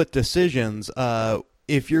of split decisions,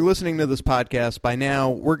 if you're listening to this podcast by now,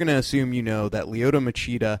 we're going to assume you know that Lyoto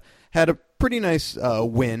Machida had a pretty nice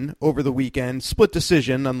win over the weekend, split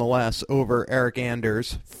decision nonetheless, over Eric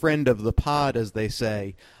Anders, friend of the pod, as they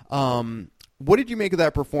say. What did you make of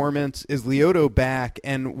that performance? Is Lyoto back,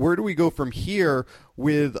 and where do we go from here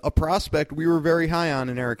with a prospect we were very high on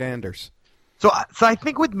in Eric Anders? So I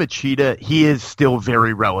think with Machida, he is still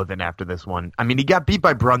very relevant after this one. I mean, he got beat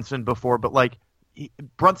by Brunson before, but, like,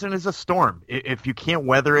 Brunson is a storm. If you can't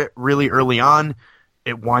weather it really early on,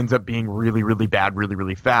 it winds up being really, really bad, really,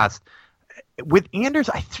 really fast. With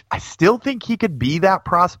Anders, I still think he could be that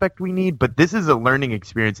prospect we need, but this is a learning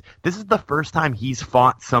experience. This is the first time he's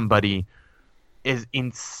fought somebody as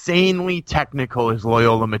insanely technical as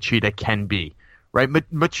Loyola Machida can be, right?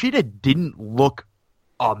 Machida didn't look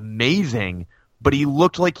amazing, but he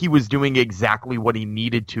looked like he was doing exactly what he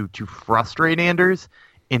needed to frustrate Anders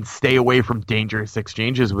and stay away from dangerous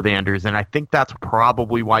exchanges with Anders, and I think that's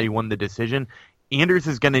probably why he won the decision. Anders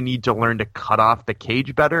is going to need to learn to cut off the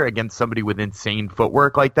cage better against somebody with insane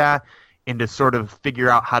footwork like that, and to sort of figure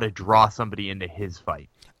out how to draw somebody into his fight.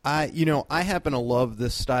 I happen to love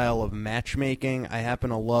this style of matchmaking. I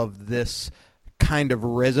happen to love this kind of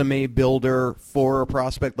resume builder for a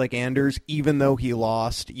prospect like Anders, even though he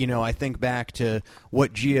lost. You know, I think back to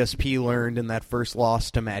what GSP learned in that first loss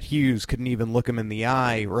to Matt Hughes, couldn't even look him in the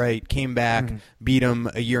eye, right? Came back, beat him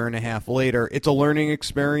a year and a half later. It's a learning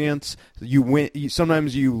experience. You win.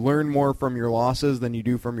 Sometimes you learn more from your losses than you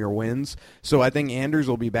do from your wins. So I think Anders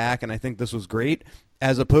will be back, and I think this was great.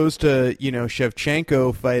 as opposed to,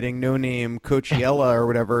 Shevchenko fighting no-name Kochiela or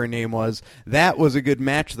whatever her name was. That was a good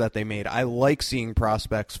match that they made. I like seeing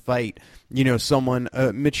prospects fight, someone,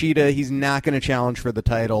 Machida, he's not going to challenge for the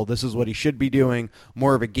title. This is what he should be doing,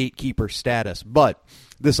 more of a gatekeeper status. But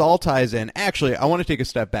this all ties in. Actually, I want to take a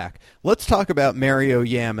step back. Let's talk about Mario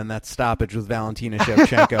Yam and that stoppage with Valentina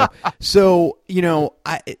Shevchenko. So,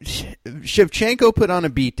 Shevchenko put on a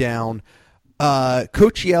beatdown.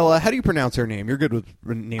 Kochiela, how do you pronounce her name? You're good with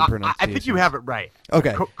name pronunciation. I think you have it right.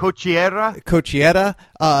 Okay. Kochiera.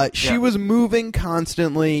 She was moving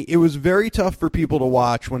constantly. It was very tough for people to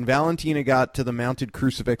watch when Valentina got to the mounted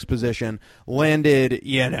crucifix position, landed,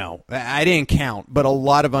 I didn't count, but a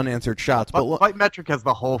lot of unanswered shots. But Fight Metric has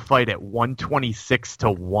the whole fight at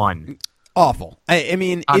 126-1. Awful. I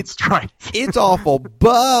mean, it's awful,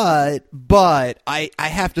 but I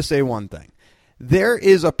have to say one thing. There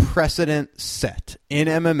is a precedent set in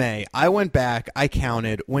MMA. I went back, I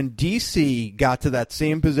counted. When DC got to that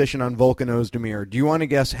same position on Volkan Ozdemir, do you want to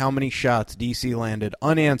guess how many shots DC landed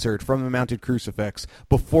unanswered from the mounted crucifix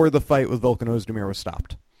before the fight with Volkan Ozdemir was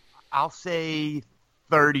stopped? I'll say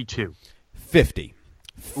 32. 50.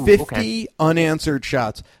 50 unanswered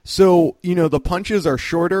shots. So, the punches are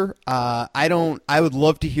shorter. I would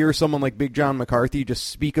love to hear someone like Big John McCarthy just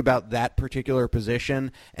speak about that particular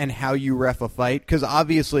position and how you ref a fight, because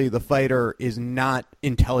obviously the fighter is not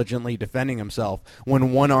intelligently defending himself.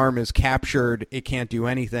 When one arm is captured, it can't do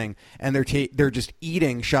anything, and they're just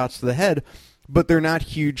eating shots to the head, but they're not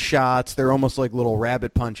huge shots. They're almost like little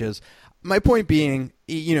rabbit punches. My point being,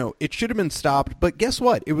 it should have been stopped, but guess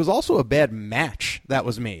what? It was also a bad match that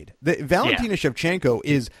was made. Valentina Shevchenko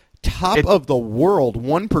is top of the world,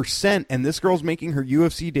 1%, and this girl's making her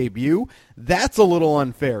UFC debut. That's a little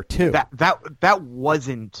unfair, too. That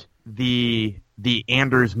wasn't the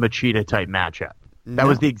Anders Machida type matchup. That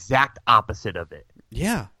was the exact opposite of it.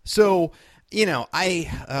 Yeah. So,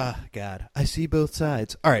 I see both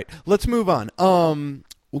sides. All right, let's move on.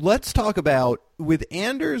 Let's talk about, with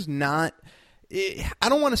Anders not, I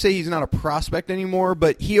don't want to say he's not a prospect anymore,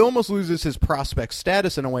 but he almost loses his prospect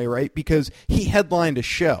status in a way, right? Because he headlined a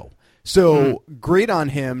show. So great on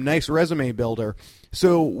him, nice resume builder.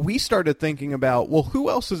 So we started thinking about, well, who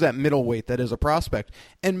else is at middleweight that is a prospect?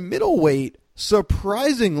 And middleweight,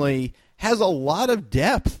 surprisingly, has a lot of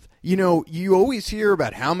depth. You always hear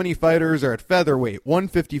about how many fighters are at featherweight,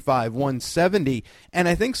 155, 170, and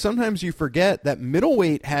I think sometimes you forget that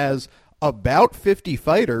middleweight has about 50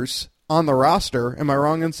 fighters on the roster. Am I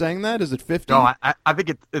wrong in saying that? Is it 50? No, I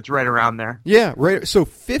think it's right around there. Yeah, right. So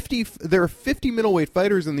there are 50 middleweight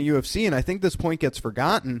fighters in the UFC, and I think this point gets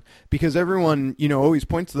forgotten because everyone, always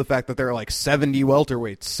points to the fact that there are like 70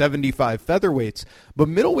 welterweights, 75 featherweights, but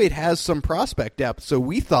middleweight has some prospect depth, so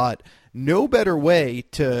we thought no better way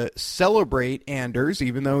to celebrate Anders,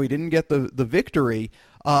 even though he didn't get the victory.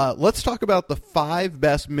 Let's talk about the 5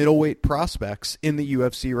 best middleweight prospects in the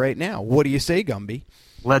UFC right now. What do you say, Gumby?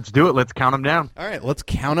 Let's do it. Let's count them down. All right, let's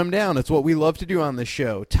count them down. It's what we love to do on this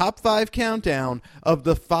show. Top 5 countdown of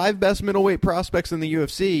the 5 best middleweight prospects in the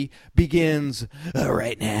UFC begins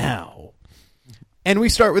right now. And we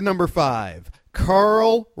start with number 5,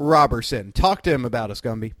 Carl Roberson. Talk to him about us,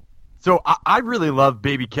 Gumby. So I really love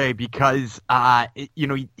Baby K because,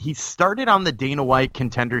 he started on the Dana White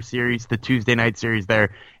Contender Series, the Tuesday night series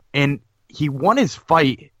there, and he won his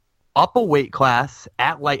fight up a weight class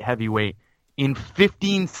at light heavyweight in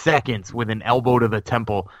 15 seconds with an elbow to the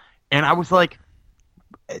temple. And I was like,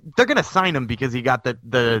 they're going to sign him because he got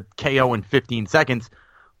the KO in 15 seconds,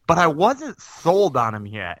 but I wasn't sold on him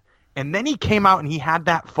yet. And then he came out and he had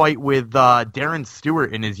that fight with Darren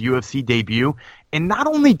Stewart in his UFC debut. And not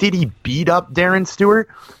only did he beat up Darren Stewart,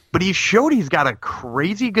 but he showed he's got a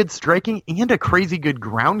crazy good striking and a crazy good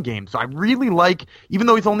ground game. So I really like, even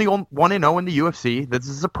though he's only 1-0 in the UFC, this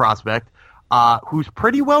is a prospect who's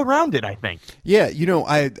pretty well-rounded, I think. Yeah,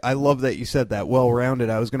 I love that you said that, well-rounded.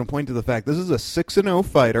 I was going to point to the fact this is a 6-0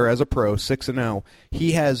 fighter as a pro, 6-0.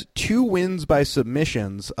 He has 2 wins by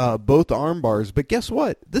submissions, both arm bars. But guess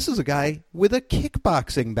what? This is a guy with a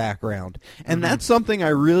kickboxing background. And that's something I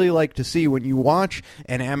really like to see when you watch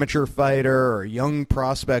an amateur fighter or a young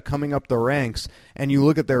prospect coming up the ranks and you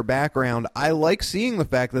look at their background. I like seeing the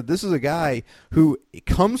fact that this is a guy who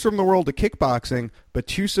comes from the world of kickboxing, but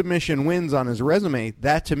 2 submission wins on his resume.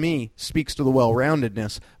 That, to me, speaks to the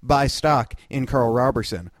well-roundedness. Buy stock in Carl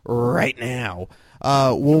Roberson right now.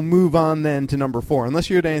 We'll move on then to number 4, unless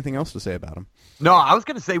you had anything else to say about him. No, I was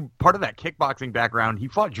going to say part of that kickboxing background, he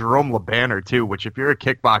fought Jerome LeBanner, too, which if you're a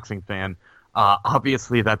kickboxing fan,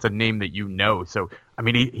 obviously that's a name that you know. So, I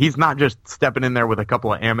mean, he's not just stepping in there with a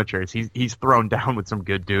couple of amateurs. He's thrown down with some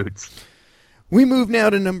good dudes. We move now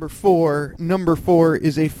to number 4. Number 4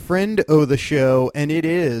 is a friend of the show, and it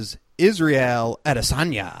is Israel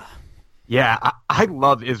Adesanya. Yeah, I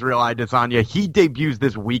love Israel Adesanya. He debuts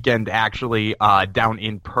this weekend, actually, down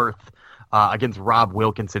in Perth against Rob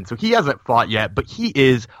Wilkinson. So he hasn't fought yet, but he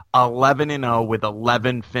is 11-0 with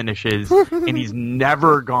 11 finishes, and he's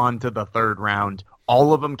never gone to the third round.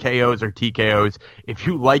 All of them KOs or TKOs. If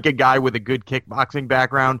you like a guy with a good kickboxing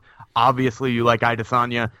background, obviously you like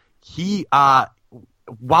Adesanya. He,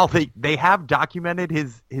 while they have documented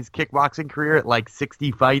his kickboxing career at like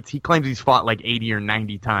 60 fights, he claims he's fought like 80 or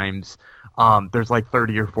 90 times. There's like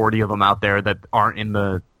 30 or 40 of them out there that aren't in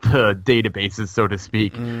the databases, so to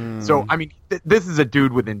speak. So, I mean, this is a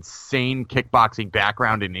dude with insane kickboxing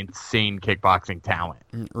background and insane kickboxing talent.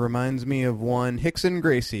 Reminds me of one Rickson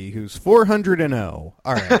Gracie, who's 400-0.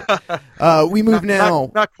 All right. We move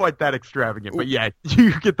now. Not quite that extravagant, but yeah,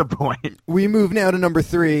 you get the point. We move now to number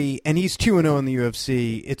 3, and he's 2-0 in the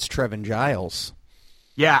UFC. It's Trevin Giles.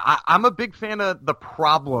 Yeah, I'm a big fan of The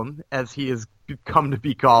Problem, as he has come to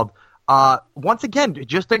be called. Once again,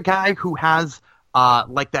 just a guy who has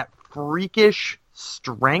like that freakish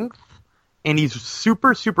strength, and he's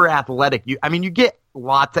super, super athletic. You get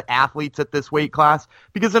lots of athletes at this weight class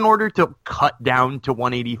because in order to cut down to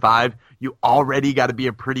 185, you already got to be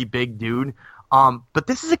a pretty big dude. But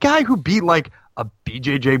this is a guy who beat like a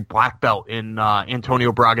BJJ black belt in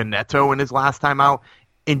Antonio Braga Neto in his last time out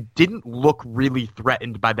and didn't look really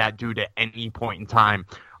threatened by that dude at any point in time.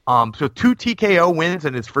 So 2 TKO wins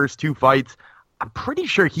in his first 2 fights. I'm pretty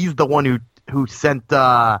sure he's the one who sent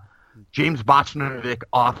James Bocinovic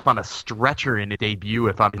off on a stretcher in a debut,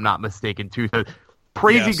 if I'm not mistaken, too. So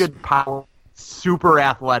crazy good power, super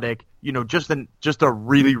athletic. Just a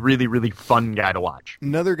really, really, really fun guy to watch.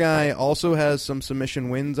 Another guy also has some submission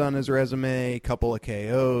wins on his resume, a couple of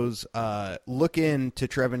KOs. Look into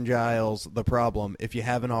Trevin Giles, The Problem, if you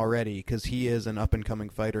haven't already, because he is an up-and-coming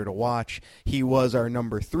fighter to watch. He was our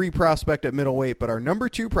number 3 prospect at middleweight, but our number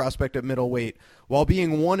 2 prospect at middleweight, while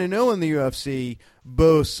being 1-0 in the UFC,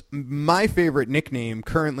 boasts my favorite nickname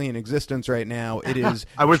currently in existence right now. It is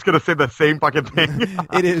I was going to say the same fucking thing.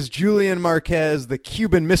 It is Julian Marquez, the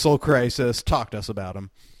Cuban Missile Crisis. Talk to us about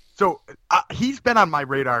him. So he's been on my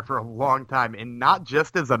radar for a long time, and not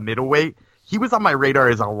just as a middleweight. He was on my radar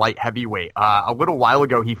as a light heavyweight. A little while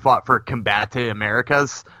ago, he fought for Combate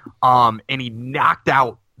Americas, and he knocked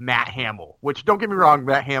out Matt Hamill, which, don't get me wrong,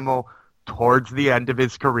 Matt Hamill, towards the end of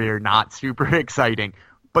his career, not super exciting.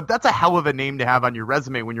 But that's a hell of a name to have on your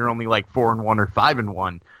resume when you're only like 4-1 or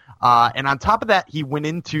 5-1. And on top of that, he went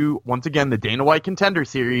into, once again, the Dana White Contender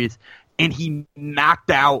Series, and he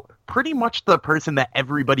knocked out pretty much the person that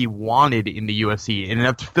everybody wanted in the UFC. And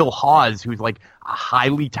that's Phil Hawes, who's like a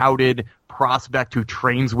highly touted prospect who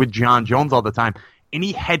trains with John Jones all the time. And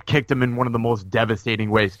he head kicked him in one of the most devastating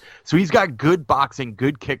ways. So he's got good boxing,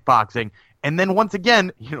 good kickboxing. And then once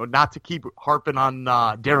again, not to keep harping on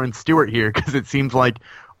Darren Stewart here, because it seems like,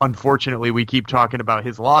 unfortunately, we keep talking about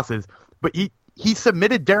his losses, but he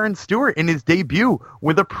submitted Darren Stewart in his debut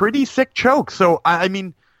with a pretty sick choke. So, I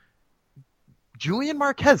mean, Julian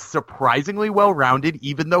Marquez, surprisingly well-rounded,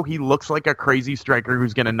 even though he looks like a crazy striker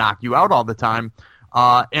who's going to knock you out all the time.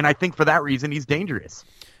 And I think for that reason, he's dangerous.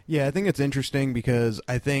 Yeah, I think it's interesting because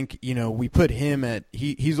I think, we put him at,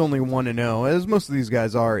 he's only 1-0, as most of these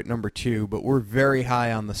guys are at number 2, but we're very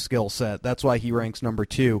high on the skill set. That's why he ranks number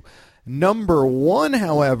 2. Number 1,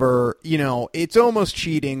 however, it's almost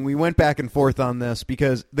cheating. We went back and forth on this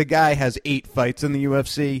because the guy has 8 fights in the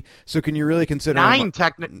UFC. So can you really consider 9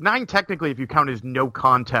 technically if you count his no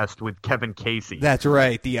contest with Kevin Casey? That's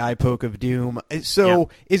right, the eye poke of doom. So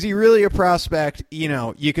Is he really a prospect?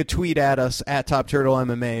 You could tweet at us at Top Turtle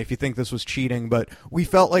MMA if you think this was cheating, but we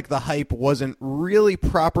felt like the hype wasn't really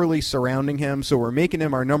properly surrounding him, so we're making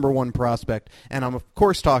him our number 1 prospect. And I'm of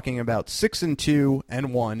course talking about 6-2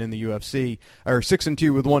 and 1 in the UFC. Or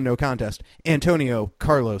 6-2 with 1 no contest, Antonio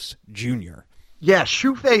Carlos Jr. Yeah,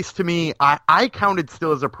 Shoeface to me, I counted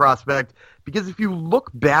still as a prospect because if you look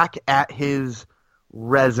back at his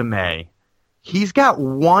resume, he's got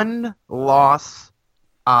 1 loss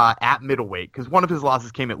at middleweight because one of his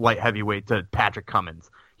losses came at light heavyweight to Patrick Cummins.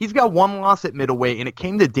 He's got 1 loss at middleweight, and it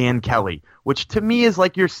came to Dan Kelly, which to me is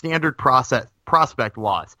like your standard prospect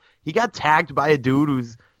loss. He got tagged by a dude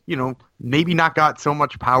who's maybe not got so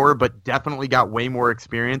much power, but definitely got way more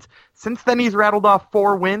experience. Since then, he's rattled off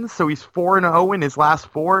 4 wins, so he's 4-0 in his last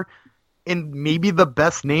 4. And maybe the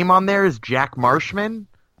best name on there is Jack Marshman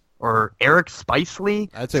or Eric Spicely.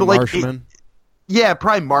 I'd say Marshman. Yeah,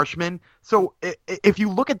 probably Marshman. So if you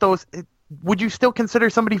look at those, would you still consider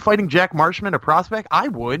somebody fighting Jack Marshman a prospect? I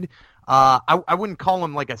would. I wouldn't call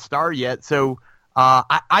him like a star yet. So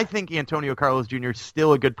I think Antonio Carlos Jr. is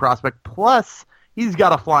still a good prospect. Plus, he's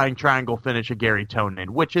got a flying triangle finish of Gary Tonin,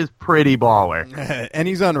 which is pretty baller. And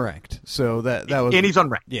he's unranked. So that was, and he's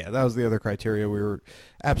unranked. Yeah, that was the other criteria we were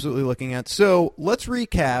absolutely looking at. So let's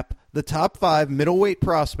recap the top 5 middleweight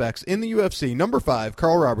prospects in the UFC. Number 5,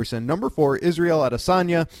 Carl Robertson. Number 4, Israel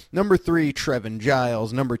Adesanya. Number 3, Trevin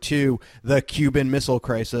Giles. Number 2, the Cuban Missile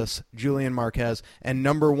Crisis, Julian Marquez. And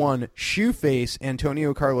number 1, Shoeface,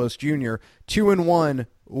 Antonio Carlos Jr. 2 and 1.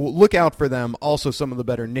 Look out for them. Also some of the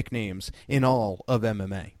better nicknames in all of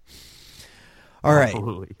MMA. All right,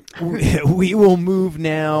 we will move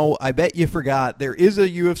now. I bet you forgot, there is a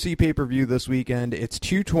UFC pay-per-view this weekend. It's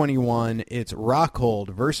 221. It's Rockhold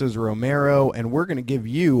versus Romero, and we're going to give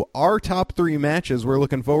you our top 3 matches we're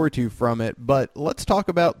looking forward to from it. But let's talk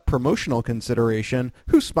about promotional consideration.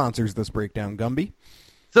 Who sponsors this breakdown, Gumby?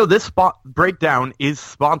 So this breakdown is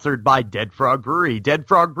sponsored by Dead Frog Brewery. Dead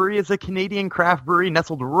Frog Brewery is a Canadian craft brewery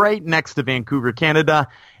nestled right next to Vancouver, Canada,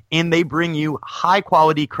 and they bring you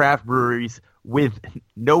high-quality craft breweries with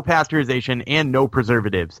no pasteurization and no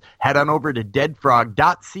preservatives. Head on over to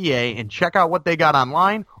deadfrog.ca and check out what they got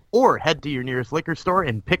online, or head to your nearest liquor store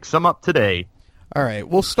and pick some up today. All right,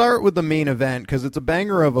 we'll start with the main event because it's a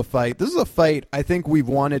banger of a fight. This is a fight I think we've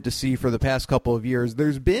wanted to see for the past couple of years.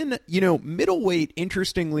 There's been, middleweight,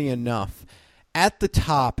 interestingly enough, at the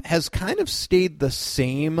top has kind of stayed the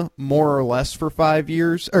same more or less for 5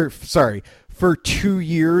 years, for 2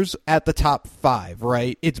 years at the top 5,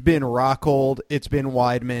 right? It's been Rockhold, it's been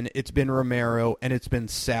Weidman, it's been Romero, and it's been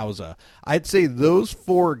Souza. I'd say those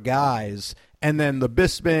 4 guys, and then the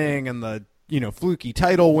Bisping and the fluky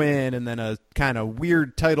title win, and then a kind of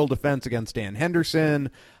weird title defense against Dan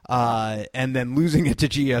Henderson, and then losing it to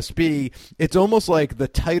GSP. It's almost like the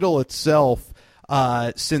title itself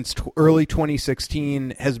since early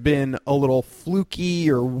 2016 has been a little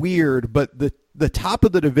fluky or weird, but the top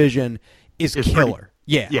of the division is killer.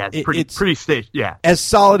 It's pretty staged. Yeah, as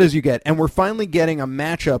solid as you get. And we're finally getting a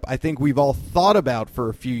matchup I think we've all thought about for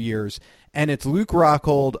a few years, and it's Luke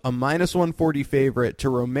Rockhold, a -140 favorite, to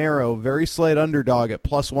Romero, very slight underdog at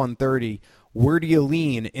 +130. Where do you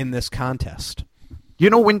lean in this contest?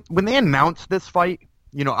 When they announced this fight,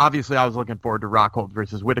 obviously I was looking forward to Rockhold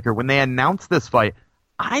versus Whitaker. When they announced this fight,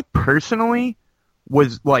 I personally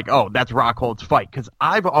was like, oh, that's Rockhold's fight, because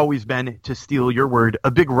I've always been, to steal your word,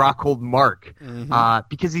 a big Rockhold mark,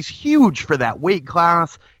 because he's huge for that weight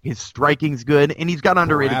class, his striking's good, and he's got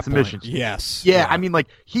underrated submissions. Yes. Yeah, I mean,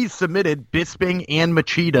 he's submitted Bisping and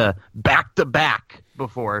Machida back-to-back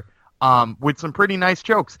before, with some pretty nice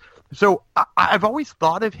chokes. So I've always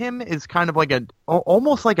thought of him as kind of like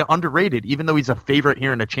almost like an underrated, even though he's a favorite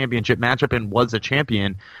here in a championship matchup and was a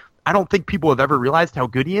champion. I don't think people have ever realized how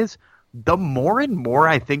good he is. The more and more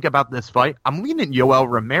I think about this fight, I'm leaning Yoel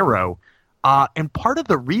Romero. And part of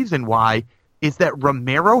the reason why is that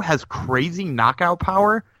Romero has crazy knockout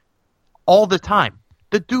power all the time.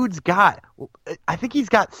 The dude's I think he's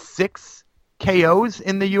got 6 KOs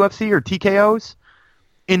in the UFC, or TKOs,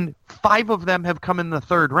 and 5 of them have come in the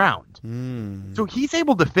 3rd round. So he's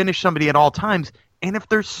able to finish somebody at all times. And if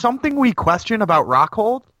there's something we question about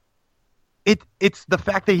Rockhold, it's the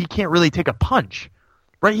fact that he can't really take a punch.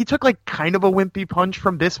 Right, he took kind of a wimpy punch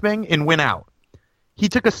from Bisping and went out. He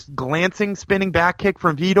took a glancing spinning back kick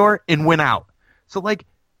from Vitor and went out. So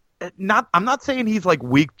I'm not saying he's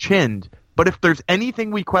weak-chinned, but if there's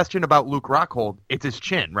anything we question about Luke Rockhold, it's his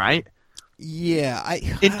chin, right? Yeah,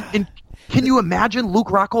 And can you imagine Luke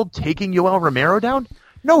Rockhold taking Yoel Romero down?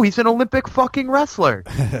 No, he's an Olympic fucking wrestler.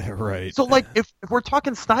 Right. So if we're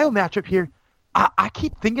talking style matchup here, I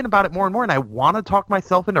keep thinking about it more and more, and I want to talk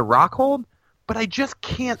myself into Rockhold. But I just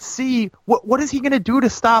can't see what is he going to do to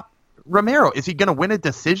stop Romero? Is he going to win a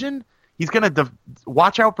decision? He's going to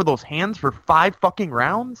watch out for those hands for 5 fucking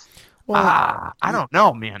rounds? Well, I don't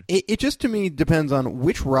know, man. It just, to me, depends on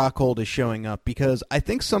which Rockhold is showing up, because I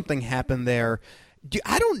think something happened there.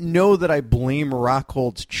 I don't know that I blame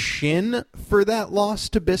Rockhold's chin for that loss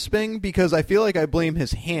to Bisping, because I feel like I blame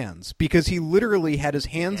his hands, because he literally had his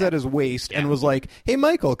hands at his waist and was like, hey,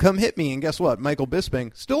 Michael, come hit me. And guess what? Michael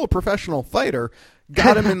Bisping, still a professional fighter,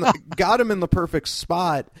 got him in the perfect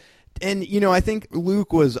spot. And, I think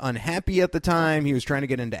Luke was unhappy at the time. He was trying to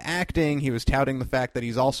get into acting. He was touting the fact that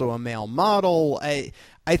he's also a male model.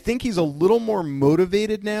 I think he's a little more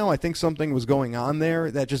motivated now. I think something was going on there.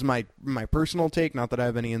 That's just my personal take, not that I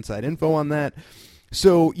have any inside info on that.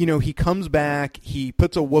 So, he comes back. He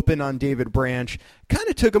puts a whooping on David Branch. Kind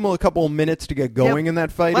of took him a couple of minutes to get going in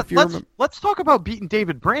that fight. Let's talk about beating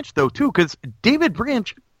David Branch, though, too, because David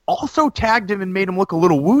Branch also tagged him and made him look a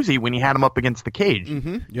little woozy when he had him up against the cage.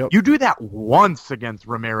 Mm-hmm. Yep. You do that once against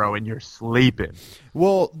Romero and you're sleeping.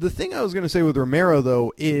 Well, the thing I was going to say with Romero,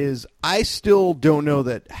 though, is I still don't know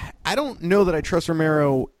that I trust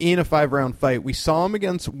Romero in a 5-round fight. We saw him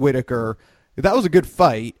against Whitaker. That was a good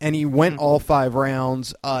fight, and he went all 5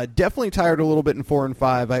 rounds. Definitely tired a little bit in 4 and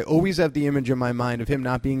 5. I always have the image in my mind of him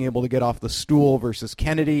not being able to get off the stool versus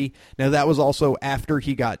Kennedy. Now, that was also after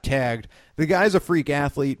he got tagged. The guy's a freak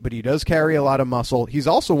athlete, but he does carry a lot of muscle. He's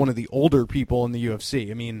also one of the older people in the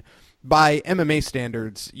UFC. I mean, by MMA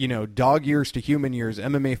standards, dog years to human years,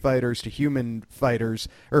 MMA fighters to human fighters,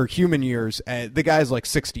 or human years, the guy's like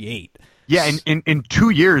 68. Yeah, in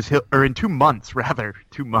 2 years, in 2 months rather,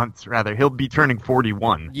 he'll be turning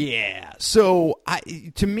 41. Yeah. So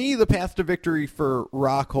to me, the path to victory for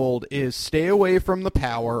Rockhold is stay away from the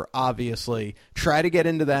power. Obviously, try to get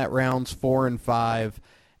into that rounds 4 and 5,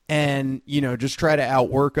 and just try to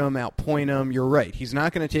outwork him, outpoint him. You're right. He's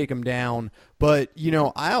not going to take him down. But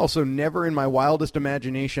I also never, in my wildest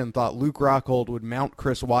imagination, thought Luke Rockhold would mount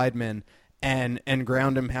Chris Weidman and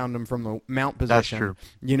ground and pound him from the mount position. That's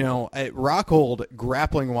true. Rockhold,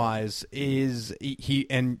 grappling-wise, is he,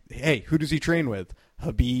 and hey, who does he train with?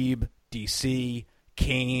 Habib, DC,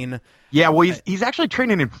 Kane. Yeah, well, he's actually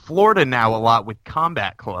training in Florida now a lot with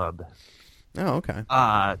Combat Club. Oh, okay.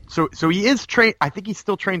 So he is trained. I think he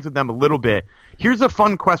still trains with them a little bit. Here's a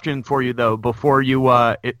fun question for you, though, before you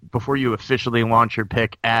officially launch your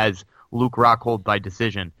pick as Luke Rockhold by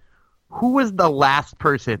decision. Who was the last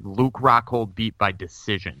person Luke Rockhold beat by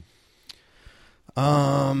decision?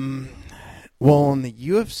 Well, in the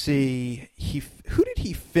UFC, who did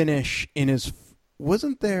he finish in his?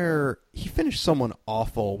 Wasn't there? He finished someone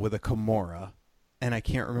awful with a Kimura, and I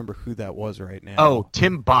can't remember who that was right now. Oh,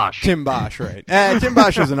 Tim Bosch. Tim Bosch, right? Tim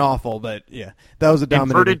Bosch isn't awful, but yeah, that was a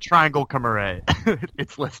dominant. Inverted triangle Kimura.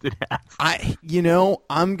 It's listed as.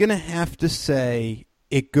 I'm gonna have to say.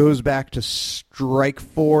 It goes back to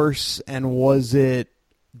Strikeforce, and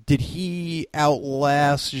did he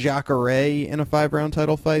outlast Jacare in a 5-round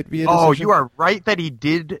title fight via decision? Oh, you are right that he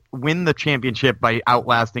did win the championship by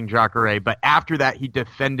outlasting Jacare, but after that he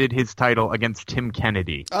defended his title against Tim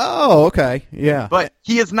Kennedy. Oh, okay, yeah. But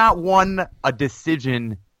he has not won a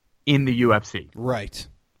decision in the UFC. Right.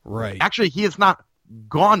 Actually, he has not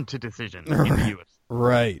gone to decision in the UFC.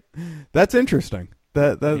 Right. That's interesting.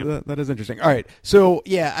 That is interesting. All right. So,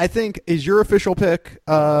 yeah, I think, is your official pick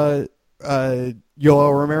Yoel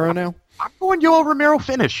Romero now? I'm going Yoel Romero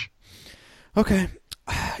finish. Okay.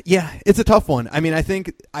 Yeah, it's a tough one. I mean, I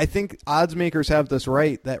think odds makers have this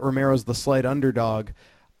right that Romero's the slight underdog.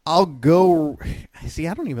 I'll go. See,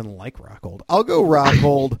 I don't even like Rockhold. I'll go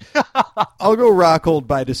Rockhold. I'll go Rockhold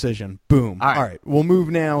by decision. Boom. All right. We'll move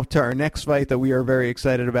now to our next fight that we are very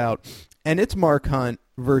excited about, and it's Mark Hunt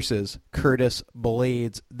versus Curtis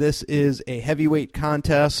Blaydes. This is a heavyweight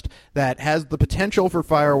contest that has the potential for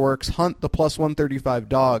fireworks. Hunt, the plus 135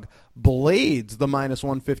 dog. Blaydes, the minus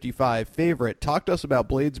 155 favorite. Talk to us about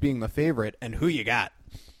Blaydes being the favorite and who you got.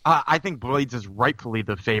 I think Blaydes is rightfully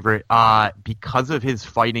the favorite because of his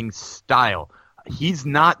fighting style. He's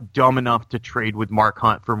not dumb enough to trade with Mark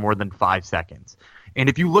Hunt for more than 5 seconds. And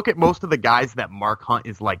if you look at most of the guys that Mark Hunt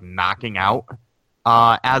is knocking out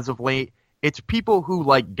as of late, it's people who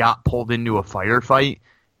got pulled into a firefight.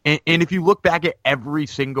 And if you look back at every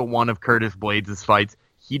single one of Curtis Blaydes' fights,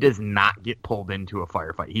 he does not get pulled into a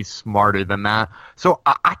firefight. He's smarter than that. So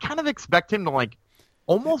I kind of expect him to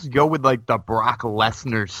almost go with the Brock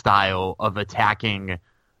Lesnar style of attacking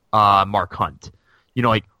Mark Hunt.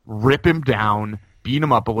 Rip him down, beat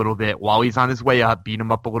him up a little bit. While he's on his way up, beat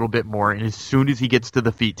him up a little bit more. And as soon as he gets to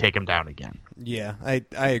the feet, take him down again. Yeah, I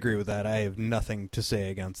agree with that. I have nothing to say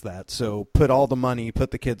against that. So put all the money,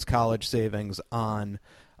 put the kids' college savings on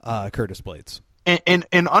Curtis Blaydes. And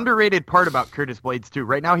an underrated part about Curtis Blaydes, too,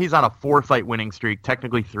 right now he's on a 4-fight winning streak,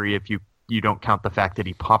 technically 3 if you don't count the fact that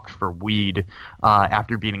he popped for weed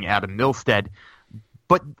after beating Adam Milstead.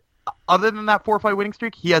 But other than that 4-fight winning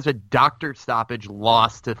streak, he has a doctor stoppage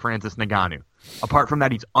loss to Francis Ngannou. Apart from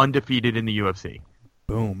that, he's undefeated in the UFC.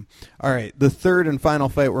 Boom. All right, the third and final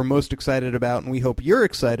fight we're most excited about, and we hope you're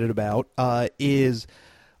excited about, is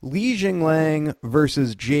Li Jingliang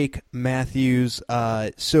versus Jake Matthews.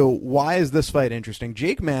 So why is this fight interesting?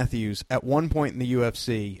 Jake Matthews, at one point in the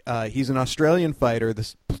UFC, he's an Australian fighter.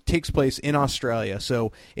 This takes place in Australia,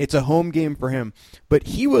 so it's a home game for him. But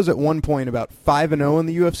he was at one point about 5-0 in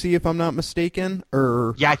the UFC, if I'm not mistaken.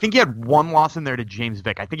 Yeah, I think he had one loss in there to James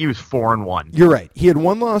Vick. I think he was 4-1. You're right. He had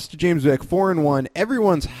one loss to James Vick, 4-1.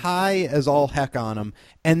 Everyone's high as all heck on him.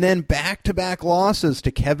 And then back-to-back losses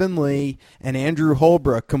to Kevin Lee and Andrew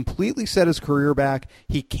Holbrook completely set his career back.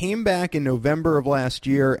 He came back in November of last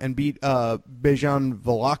year and beat Bijan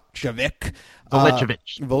Vilicevic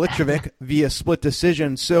via split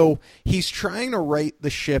decision. So he's trying to right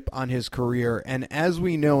the ship on his career. And as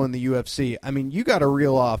we know in the UFC, I mean, you got to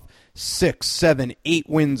reel off 6, 7, 8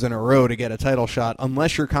 wins in a row to get a title shot,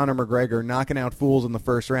 unless you're Conor McGregor knocking out fools in the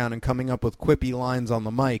first round and coming up with quippy lines on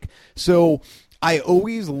the mic. So I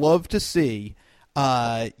always love to see,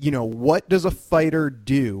 what does a fighter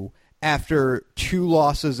do after 2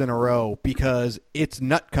 losses in a row, because it's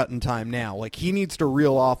nut-cutting time now. Like, he needs to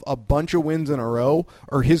reel off a bunch of wins in a row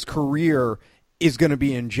or his career is going to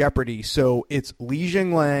be in jeopardy. So it's Li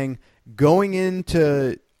Jingliang going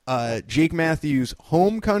into Jake Matthews'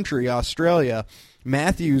 home country, Australia.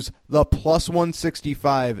 Matthews, the plus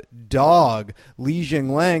 165 dog. Li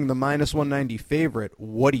Jingliang, the minus 190 favorite.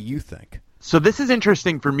 What do you think? So this is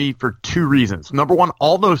interesting for me for 2 reasons. Number one,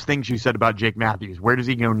 all those things you said about Jake Matthews. Where does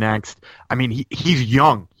he go next? I mean, he's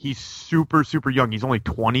young. He's super, super young. He's only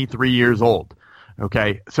 23 years old.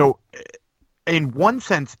 Okay? So in one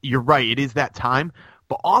sense, you're right. It is that time.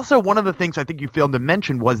 But also one of the things I think you failed to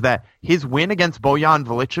mention was that his win against Bojan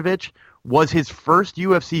Vilicevic was his first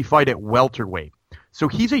UFC fight at welterweight. So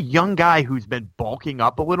he's a young guy who's been bulking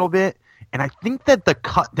up a little bit. And I think that the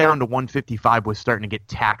cut down to 155 was starting to get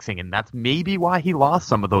taxing, and that's maybe why he lost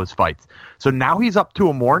some of those fights. So now he's up to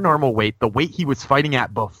a more normal weight, the weight he was fighting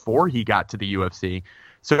at before he got to the UFC.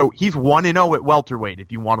 So he's 1-0 at welterweight, if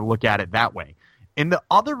you want to look at it that way. And the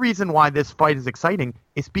other reason why this fight is exciting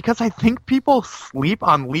is because I think people sleep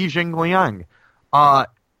on Li Jingliang.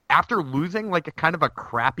 After losing like a kind of a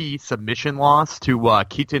crappy submission loss to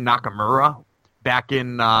Kita Nakamura back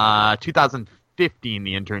in 2015,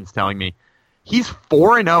 the intern's telling me, he's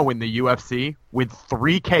 4-0 in the UFC with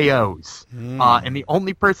 3 KOs. And the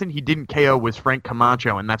only person he didn't KO was Frank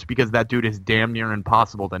Camacho, and that's because that dude is damn near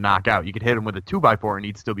impossible to knock out. You could hit him with a 2x4 and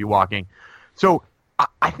he'd still be walking. So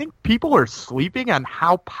I think people are sleeping on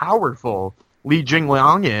how powerful Li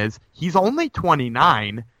Jingliang is. He's only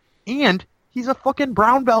 29, and he's a fucking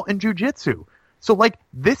brown belt in jiu-jitsu. So, like,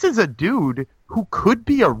 this is a dude who could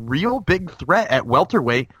be a real big threat at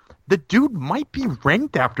welterweight. The dude might be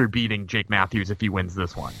ranked after beating Jake Matthews if he wins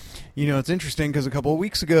this one. You know, it's interesting because a couple of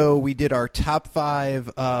weeks ago we did our top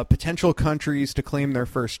 5 potential countries to claim their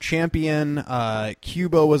first champion.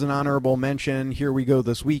 Cuba was an honorable mention. Here we go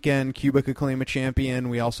this weekend. Cuba could claim a champion.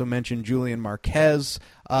 We also mentioned Julian Marquez,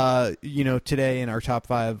 today in our top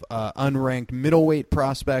 5 unranked middleweight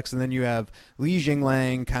prospects. And then you have Li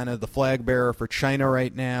Jingliang, kind of the flag bearer for China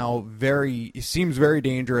right now. It seems very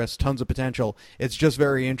dangerous, tons of potential. It's just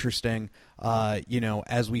very interesting.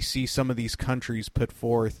 As we see some of these countries put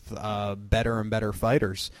forth better and better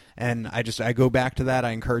fighters. And I go back to that.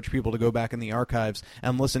 I encourage people to go back in the archives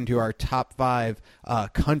and listen to our top 5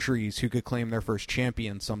 countries who could claim their first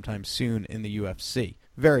champion sometime soon in the UFC.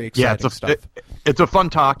 Very exciting stuff. It's a fun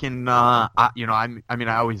talk, and I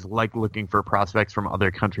always like looking for prospects from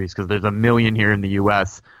other countries because there's a million here in the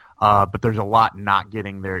U.S., but there's a lot not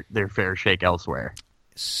getting their fair shake elsewhere.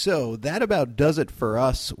 So that about does it for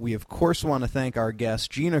us. We, of course, want to thank our guests,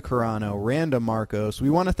 Gina Carano, Randa Marcos. We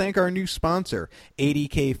want to thank our new sponsor,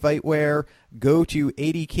 ADK Fightwear. Go to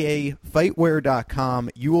adkfightwear.com.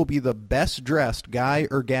 You will be the best-dressed guy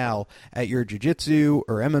or gal at your jiu-jitsu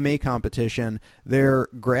or MMA competition. Their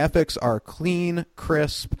graphics are clean,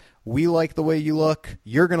 crisp. We like the way you look.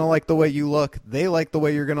 You're going to like the way you look. They like the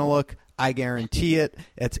way you're going to look. I guarantee it.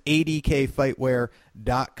 It's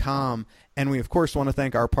adkfightwear.com. And we, of course, want to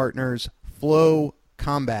thank our partners,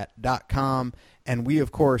 flowcombat.com. And we,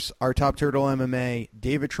 of course, are Top Turtle MMA,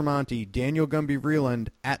 David Tremonti, Daniel Gumby-Vreeland,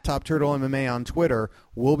 at Top Turtle MMA on Twitter.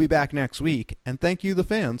 We'll be back next week. And thank you, the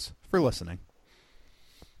fans, for listening.